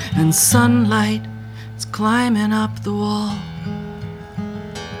said, and sunlight is climbing up the wall.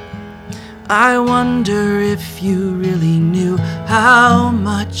 I wonder if you really knew how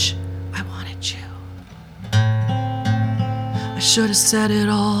much I wanted you. I should have said it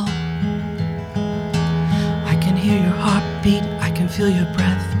all. I can hear your heartbeat, I can feel your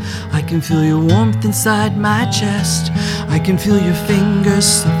breath, I can feel your warmth inside my chest. I can feel your fingers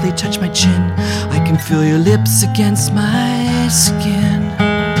softly touch my chin, I can feel your lips against my skin.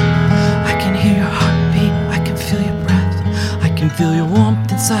 I can hear your heartbeat, I can feel your breath, I can feel your warmth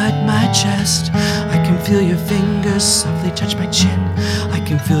inside my chest. I can feel your fingers softly touch my chin, I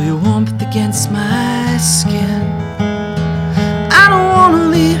can feel your warmth against my skin. I don't wanna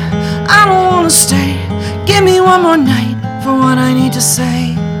leave, I don't wanna stay. Give me one more night for what I need to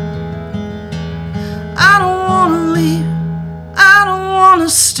say. I don't wanna leave, I don't wanna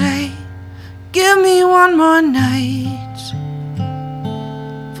stay. Give me one more night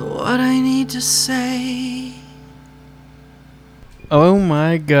for what I need to say. Oh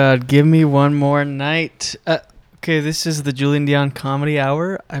my God, give me one more night. Okay, this is the Julien Dion Comedy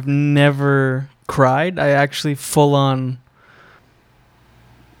Hour. I've never cried. I actually full on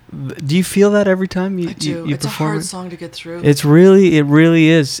Do you feel that every time you I do. you It's a perform hard it? song to get through. It really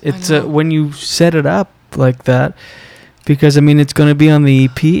is. It's know. when you set it up like that, because I mean it's going to be on the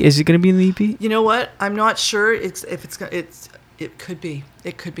EP. Is it going to be in the EP? You know what? I'm not sure. It could be.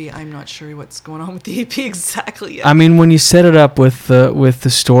 It could be. I'm not sure what's going on with the EP exactly yet. I mean, when you set it up with the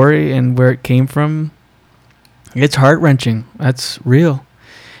story and where it came from, it's heart-wrenching. That's real.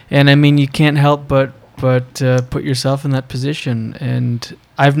 And I mean, you can't help but put yourself in that position. And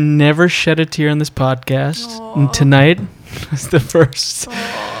I've never shed a tear on this podcast. Aww. And tonight was the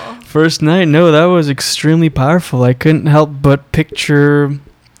first night. No, that was extremely powerful. I couldn't help but picture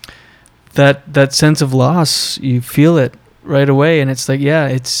that sense of loss. You feel it right away, and it's like, yeah,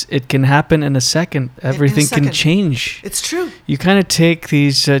 it can happen in a second. Everything can change. It's true. You kind of take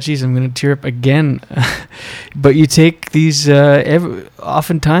these, geez, I'm going to tear up again, but you take these,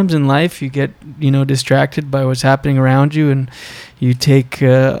 oftentimes in life you get, distracted by what's happening around you, and you take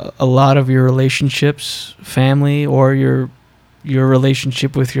a lot of your relationships, family, or your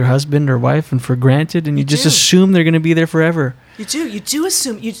relationship with your husband or wife and for granted, and you just assume they're going to be there forever. You do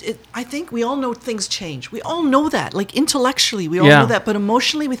assume. I think we all know things change. We all know that. Like intellectually, we all know that, but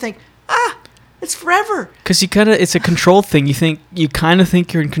emotionally, we think, it's forever. Because it's a control thing. You kind of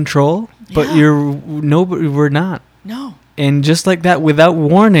think you're in control, but we're not. No. And just like that, without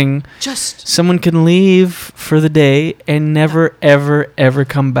warning, someone can leave for the day and never, ever, ever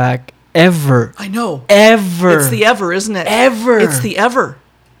come back. Ever. I know. Ever. It's the ever, isn't it? Ever. It's the ever.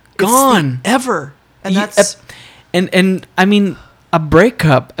 Gone. It's the ever. And that's... And I mean, a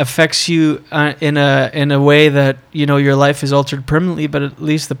breakup affects you in a way that, your life is altered permanently, but at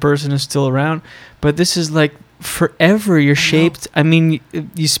least the person is still around. But this is like forever. You're shaped. I mean,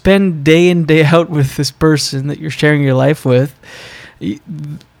 you spend day in, day out with this person that you're sharing your life with.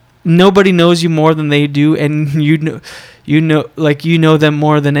 Nobody knows you more than they do, and you know them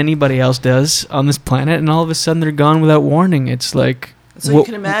more than anybody else does on this planet, and all of a sudden they're gone without warning. It's like, so you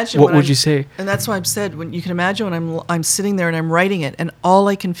can imagine what would you say? And that's why I've said, when you can imagine when I'm sitting there and I'm writing it, and all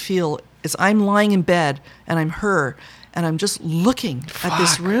I can feel is I'm lying in bed and I'm her, and I'm just looking at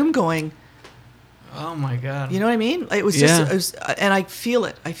this room going, oh my God. You know what I mean? It was just, and I feel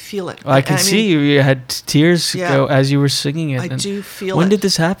it. I feel it. Well, I can see you had tears go as you were singing it. I do feel it. When did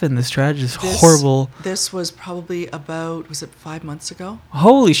this happen? This tragedy, horrible. This was probably was it 5 months ago?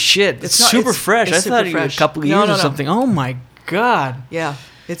 Holy shit. It's super fresh. I thought it was a couple of years or something. Oh my God. Yeah.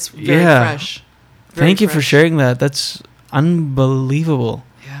 It's very fresh. Thank you for sharing that. That's unbelievable.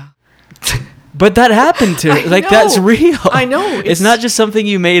 Yeah. But that happened to that's real. I know. It's not just something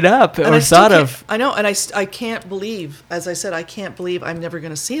you made up or thought of. I know, and I can't believe, as I said, I'm never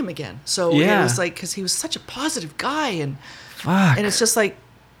going to see him again. So it was like, because he was such a positive guy, and it's just like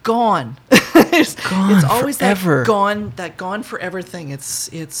gone. It's always forever. that gone forever thing.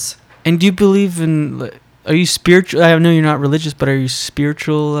 It's. And do you believe in? Are you spiritual? I know you're not religious, but are you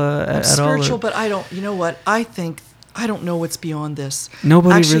spiritual at all? I'm spiritual, but I don't. You know what? I don't know what's beyond this.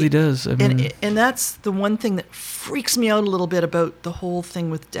 Nobody really does. I mean, and that's the one thing that freaks me out a little bit about the whole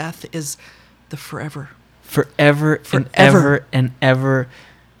thing with death is the forever. Forever and ever and ever.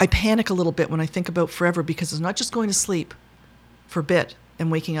 I panic a little bit when I think about forever, because it's not just going to sleep for a bit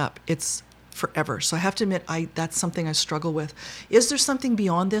and waking up. It's forever. So I have to admit, that's something I struggle with. Is there something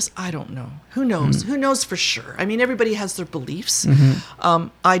beyond this? I don't know. Who knows? Mm-hmm. Who knows for sure? I mean, everybody has their beliefs. Mm-hmm.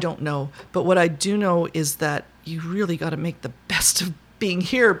 I don't know. But what I do know is that you really got to make the best of being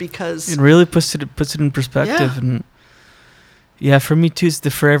here, because it really puts it in perspective. And for me too, it's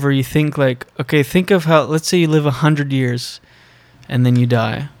the forever. You think like, okay, think of how, let's say you live 100 years and then you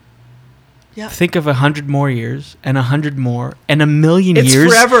die. Yeah. Think of 100 more years and 100 more and 1,000,000 years.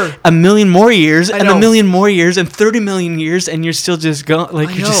 It's forever. 1,000,000 more years and 1,000,000 more years and 30 million years, and you're still just going, like,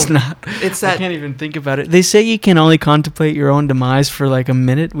 you're just not. It's that. I can't even think about it. They say you can only contemplate your own demise for like a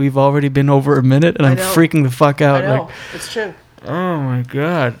minute. We've already been over a minute, and I'm freaking the fuck out. I know. Like, it's true. Oh my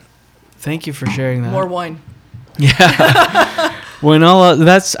God. Thank you for sharing that. More wine. Yeah.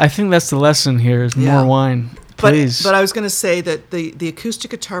 I think that's the lesson here is more wine. Please. But I was going to say that the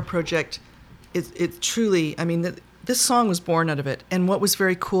acoustic guitar project, it truly, I mean, this song was born out of it. And what was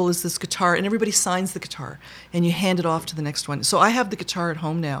very cool is this guitar, and everybody signs the guitar, and you hand it off to the next one. So I have the guitar at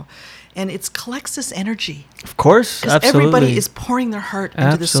home now, and it collects this energy. Of course, absolutely. Because everybody is pouring their heart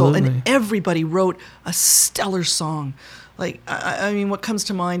into the soul, and everybody wrote a stellar song. Like, I mean, what comes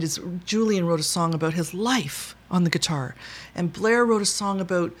to mind is Julien wrote a song about his life on the guitar, and Blair wrote a song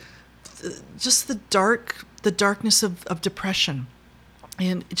about just the darkness of depression.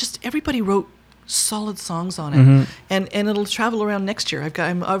 And just everybody wrote solid songs on it, and it'll travel around next year.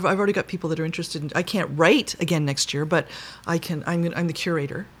 I've already got people that are interested. I can't write again next year, but I can. I'm the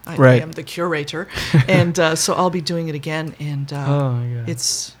curator. I am the curator, and so I'll be doing it again. And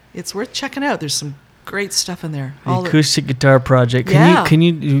it's worth checking out. There's some great stuff in there. The acoustic guitar project. Can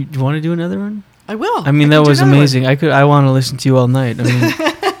you want to do another one? I will. I mean, that was amazing. I want to listen to you all night. I mean,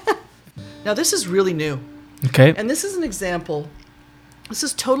 now this is really new. Okay. And this is an example. This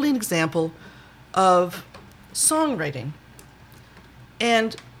is totally an example of songwriting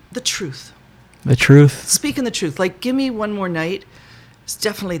and the truth. The truth. Speaking the truth. Like, Give Me One More Night. It's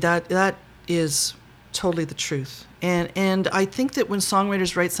definitely that is totally the truth. And I think that when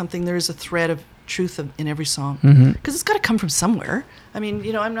songwriters write something, there is a thread of truth in every song, because it's got to come from somewhere. I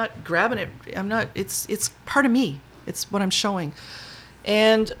mean, I'm not grabbing it. It's part of me. It's what I'm showing.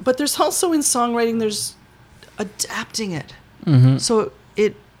 But there's also in songwriting, there's adapting it. So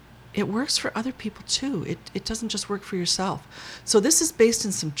it works for other people too. It doesn't just work for yourself. So this is based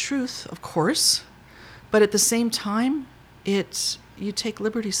in some truth, of course, but at the same time, you take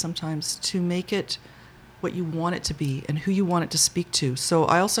liberties sometimes to make it what you want it to be and who you want it to speak to. So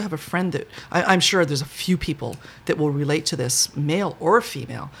I also have a friend that I'm sure there's a few people that will relate to this, male or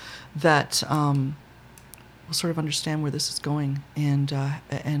female, that will sort of understand where this is going and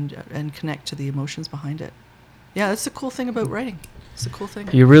connect to the emotions behind it. Yeah, that's the cool thing about writing. It's a cool thing.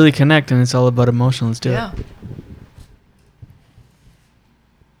 You really connect, and it's all about emotion. Let's do it.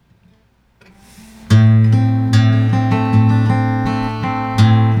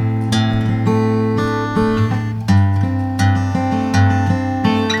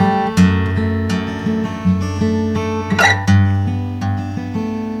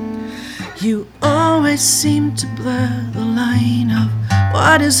 You always seem to blur the line of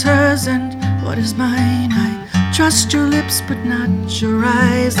what is hers and what is mine. I trust your lips but not your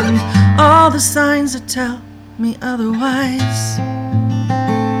eyes, and all the signs that tell me otherwise.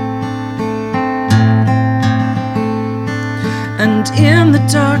 And in the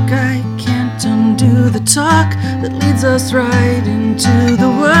dark I can't undo the talk that leads us right into the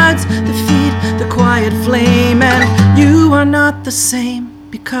words that feed the quiet flame. And you are not the same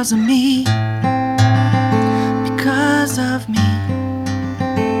because of me, because of me.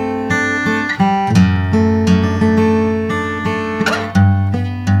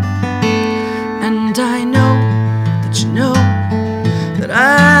 And I know that you know that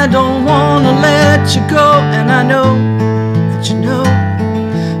I don't want to let you go. And I know that you know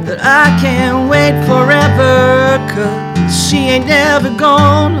that I can't wait forever, 'cause she ain't never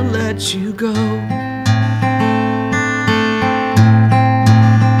gonna let you go.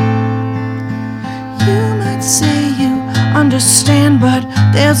 Say you understand, but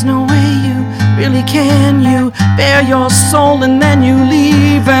there's no way you really can. You bare your soul and then you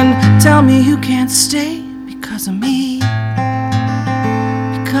leave and tell me you can't stay because of me,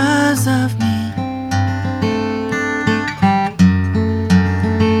 because of me.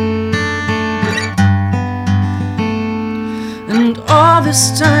 And all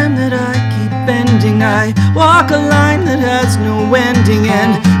this time that I keep bending, I walk a line that has no ending.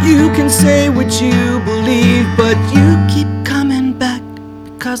 And you can say what you believe, but you keep coming back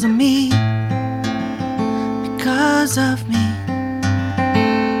because of me, because of me.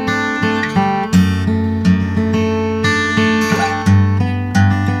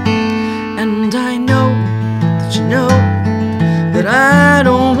 And I know that you know that I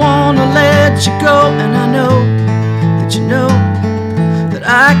don't want to let you go. And I know that you know that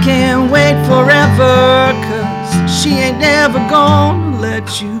I can't wait forever, 'cause she ain't never gonna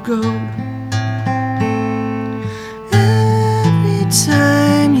let you go. Every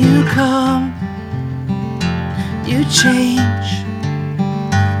time you come, you change,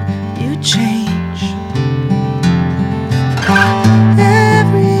 you change.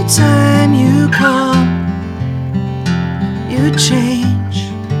 Every time you come, you change,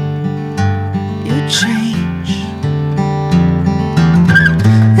 you change.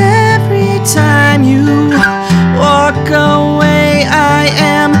 Every time you walk away, I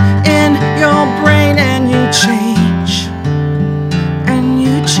am in your brain, and you change, and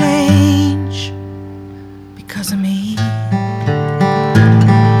you change because of me.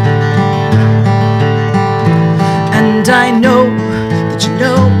 And I know that you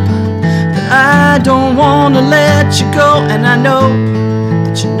know that I don't want to let you go. And I know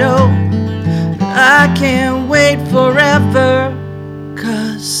that you know that I can't wait forever,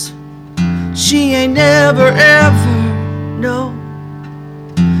 'cause she ain't never ever, no,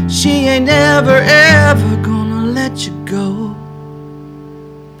 she ain't never ever gonna let you go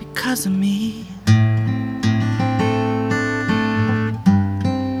because of me.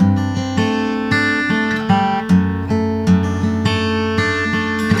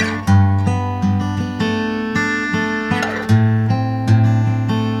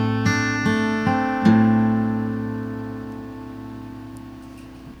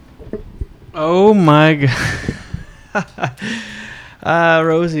 Oh my god.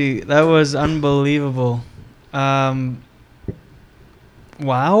 Rosie, that was unbelievable. Wow.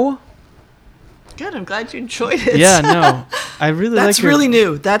 Good. I'm glad you enjoyed it. Yeah, no. I really like That's really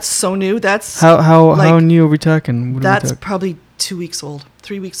new. That's so new. That's how new are we talking? What are we that's talking? probably 2 weeks old,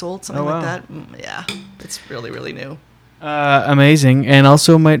 3 weeks old, something Oh, wow. like that. Yeah, it's really, really new. Amazing. And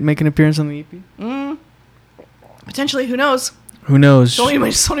also might make an appearance on the EP? Potentially, who knows? Who knows? So many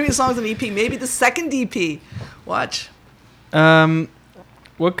songs on the EP. Maybe the second EP. Watch.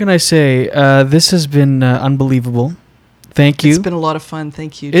 What can I say? This has been unbelievable. Thank you. It's been a lot of fun.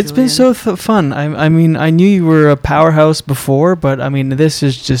 Thank you, It's been Julien. so fun. I mean, I knew you were a powerhouse before, but I mean, this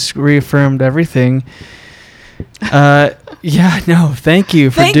has just reaffirmed everything. Yeah, no, thank you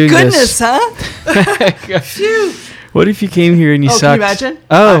for Thank doing goodness, this. huh? Phew. What if you came here and you Oh, sucked? can you imagine?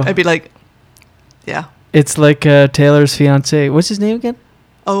 Oh, I'd be like, yeah. it's like Taylor's fiance. What's his name again?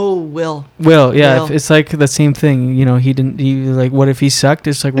 Oh, Will. Will, yeah, Will. it's like the same thing. You know, he like, what if he sucked?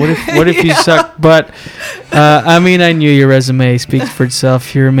 It's like, what if you sucked? But, I mean, I knew your resume speaks for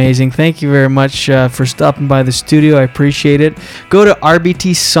itself. You're amazing. Thank you very much for stopping by the studio. I appreciate it. Go to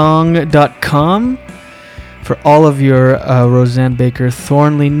rbtsong.com for all of your Rosanne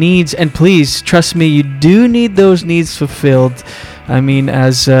Baker-Thornley needs. And please, trust me, you do need those needs fulfilled. I mean,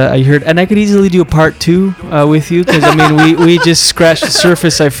 as I heard, and I could easily do a part 2 with you, because I mean, we just scratched the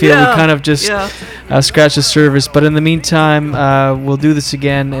surface. I feel we kind of just scratched the surface. But in the meantime, we'll do this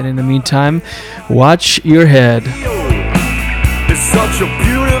again. And in the meantime, watch your head. It's such a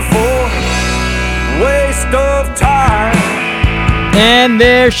beautiful waste of time. And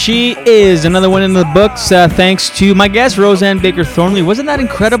there she is, another one in the books. Thanks to my guest, Rosanne Baker-Thornley. Wasn't that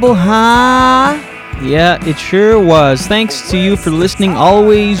incredible, huh? Yeah, it sure was. Thanks to you for listening.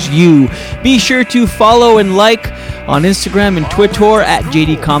 Always you. Be sure to follow and like on Instagram and Twitter at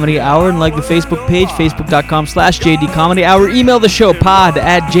JD Comedy Hour, and like the Facebook page, facebook.com/JD Comedy Hour. Email the show,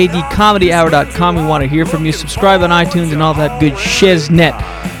 pod@jdcomedyhour.com. We want to hear from you. Subscribe on iTunes and all that good shiznit.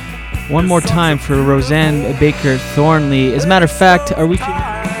 One more time for Rosanne Baker-Thornley. As a matter of fact, we're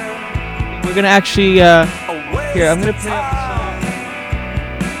gonna actually here. I'm gonna play out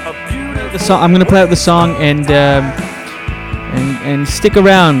the song. I'm gonna play out the song and stick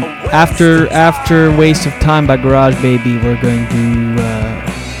around after Waste of Time by Garage Baby. We're going to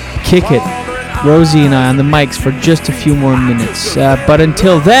kick it, Rosie and I, on the mics for just a few more minutes. But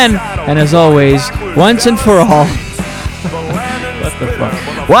until then, and as always, once and for all, what the fuck?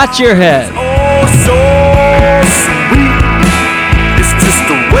 Watch your head. Oh, so sweet. It's just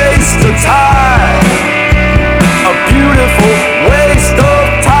a waste of time. A beautiful waste of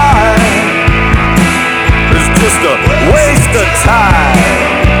time. It's just a waste of time.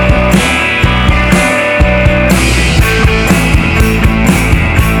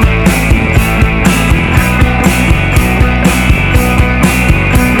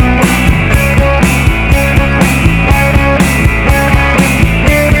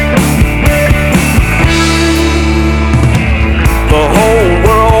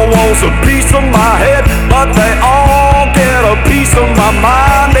 A piece of my head, but they all get a piece of my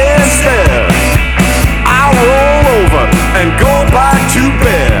mind instead. I roll over and go back to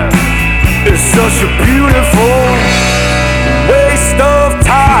bed. It's such a beautiful waste of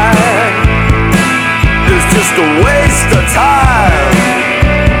time. It's just a waste of time.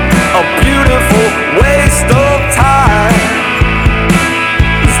 A beautiful waste of time.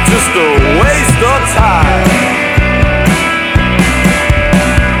 It's just a waste of time.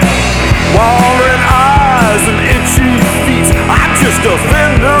 Wandering eyes and itchy feet. I'm just a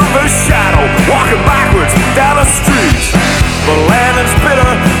thin nervous shadow walking backwards down the street. The landing's bitter,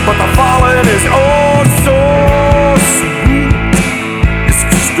 but the falling is oh so sweet. It's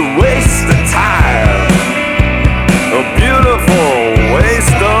just a waste of time. A beautiful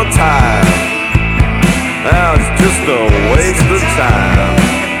waste of time. Now it's just a waste of time.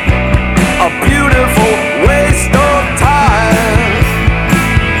 A beautiful waste of time.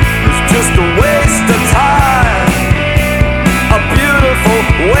 Just a way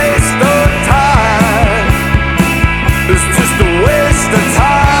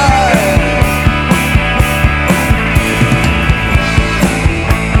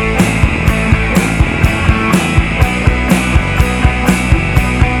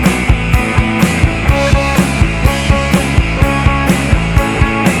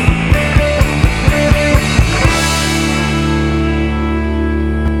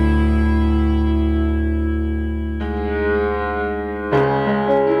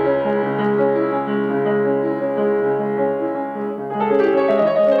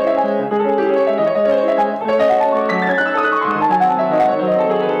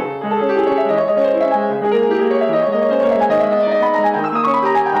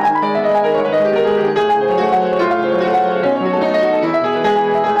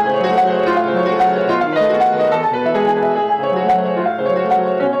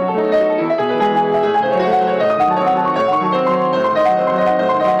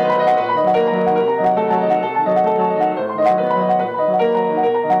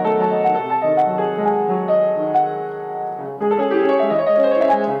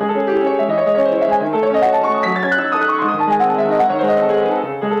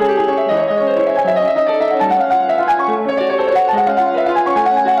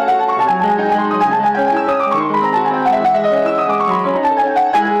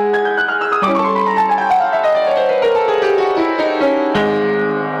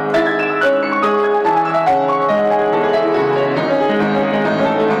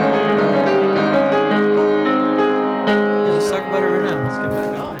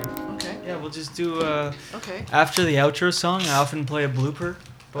Okay. after the outro song, I often play a blooper.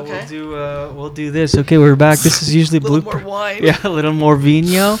 But Okay. we'll do this. Okay, we're back. This is usually A little blooper. more wine. Yeah, a little more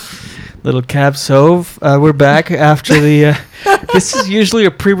vino, little cab sauv. We're back after the. This is usually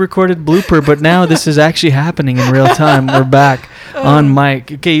a pre-recorded blooper, but now this is actually happening in real time. We're back on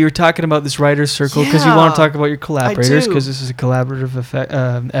mic. Okay, you were talking about this writer's circle because you want to Yeah, talk about your collaborators do. because this is a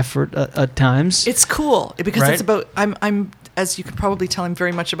collaborative effort at times. It's cool because Right? it's about I'm as you can probably tell, I'm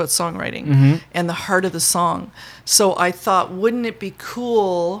very much about songwriting Mm-hmm. and the heart of the song. So I thought, wouldn't it be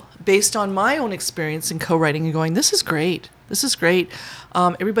cool, based on my own experience in co-writing and going, this is great. This is great.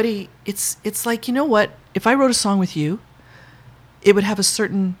 Everybody, it's like, you know what? If I wrote a song with you, it would have a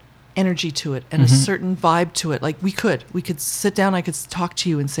certain energy to it and a certain vibe to it. Like we could sit down, I could talk to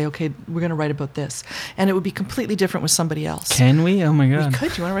you and say, okay, we're going to write about this. And it would be completely different with somebody else. Can we? Oh my We god.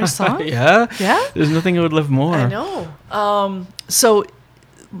 could. Do you want to write a song? Yeah. Yeah? There's nothing I would love more. I know. So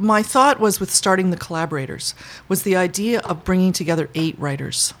my thought was with starting the collaborators was the idea of bringing together 8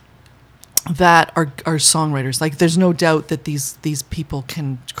 writers that are songwriters. Like there's no doubt that these people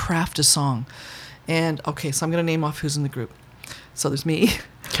can craft a song. And okay, so I'm going to name off who's in the group. So there's me,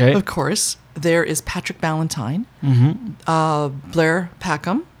 Okay. of course. There is Patrick Ballantyne, Mm-hmm. Blair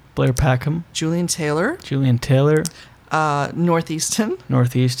Packham, Blair Packham, Julien Taylor, Julien Taylor, Northeastern,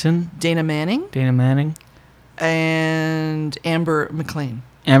 Northeastern, Dana Manning, Dana Manning, and Amber McLean.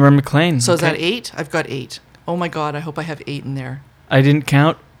 Amber McLean. So is that Okay. 8? I've got 8. Oh my God, I hope I have 8 in there. I didn't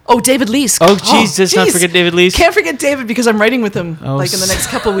count. Oh, David Leask. Oh, jeez, let's not forget David Leask. Can't forget David because I'm writing with him Oh, like in the next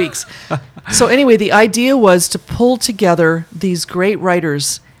couple of weeks. So anyway, the idea was to pull together these great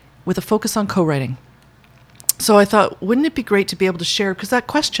writers with a focus on co-writing. So I thought, wouldn't it be great to be able to share, because that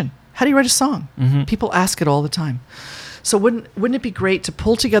question, how do you write a song? People ask it all the time. So wouldn't it be great to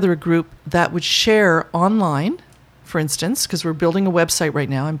pull together a group that would share online, for instance, because we're building a website right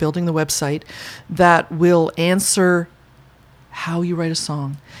now. I'm building the website that will answer how you write a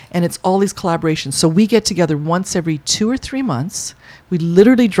song. And it's all these collaborations. So we get together once every 2 or 3 months. We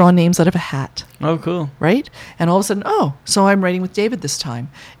literally draw names out of a hat, Oh, cool. right? And all of a sudden, oh, so I'm writing with David this time.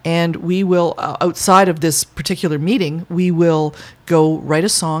 And we will, outside of this particular meeting, we will go write a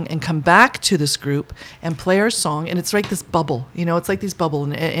song and come back to this group and play our song. And it's like this bubble, it's like this bubble.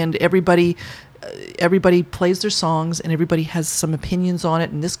 And everybody plays their songs and everybody has some opinions on it,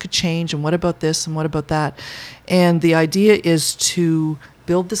 and this could change, and what about this and what about that. And the idea is to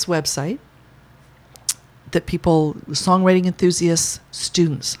build this website that people, songwriting enthusiasts,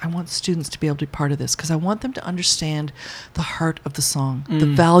 students, I want students to be able to be part of this because I want them to understand the heart of the song, the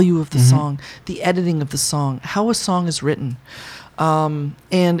value of the song, the editing of the song, how a song is written.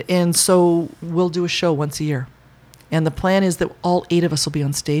 And so we'll do a show once a year. And the plan is that all 8 of us will be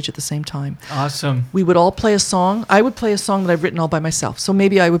on stage at the same time. Awesome. We would all play a song. I would play a song that I've written all by myself. So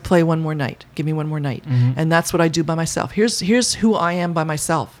maybe I would play One More Night. Give me one more night. And that's what I do by myself. Here's who I am by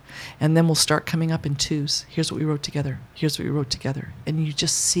myself. And then we'll start coming up in 2s. Here's what we wrote together. Here's what we wrote together. And you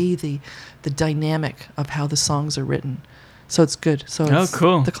just see the dynamic of how the songs are written. So it's good. So it's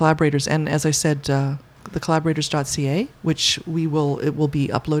cool. The collaborators. And as I said, the collaborators.ca, which it will be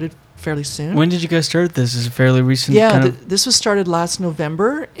uploaded fairly soon. When did you guys start this? Is it fairly recent? Yeah, kind of? this was started last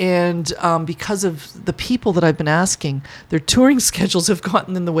November, and because of the people that I've been asking, their touring schedules have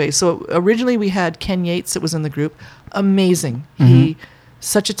gotten in the way. So originally we had Ken Yates that was in the group. Amazing. He,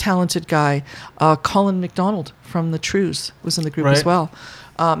 such a talented guy. Colin McDonald from the Trews was in the group as well.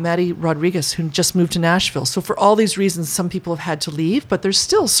 Maddie Rodriguez, who just moved to Nashville. So for all these reasons, some people have had to leave, but they're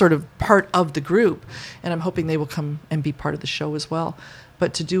still sort of part of the group, and I'm hoping they will come and be part of the show as well.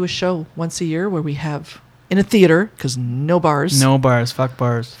 But to do a show once a year where we have, in a theater, because no bars. No bars. Fuck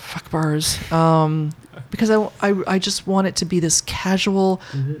bars. Fuck bars. Because I just want it to be this casual,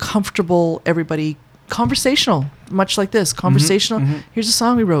 comfortable, everybody, conversational, much like this. Conversational. Here's a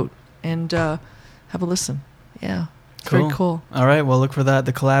song we wrote, and have a listen. Yeah. Cool. Very cool. All right, well, look for that.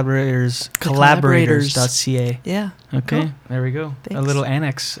 The collaborators. Collaborators. Collaborators.ca. Yeah. Okay, Cool. there we go. A Thanks. little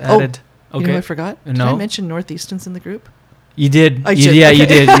annex added. You know who I forgot? Did No. I mention Northeastern's in the group? You did. I You- did, Yeah, okay. you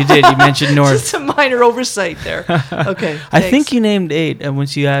did. You did. You mentioned North. Just a minor oversight there. Okay. I thanks. think you named 8, and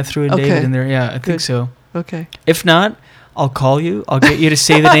once you threw in David Okay. in there, yeah, I think Good. so. Okay. If not, I'll call you. I'll get you to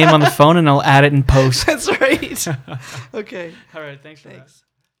say the name on the phone, and I'll add it in post. That's right. Okay. All right, thanks for that. Thanks.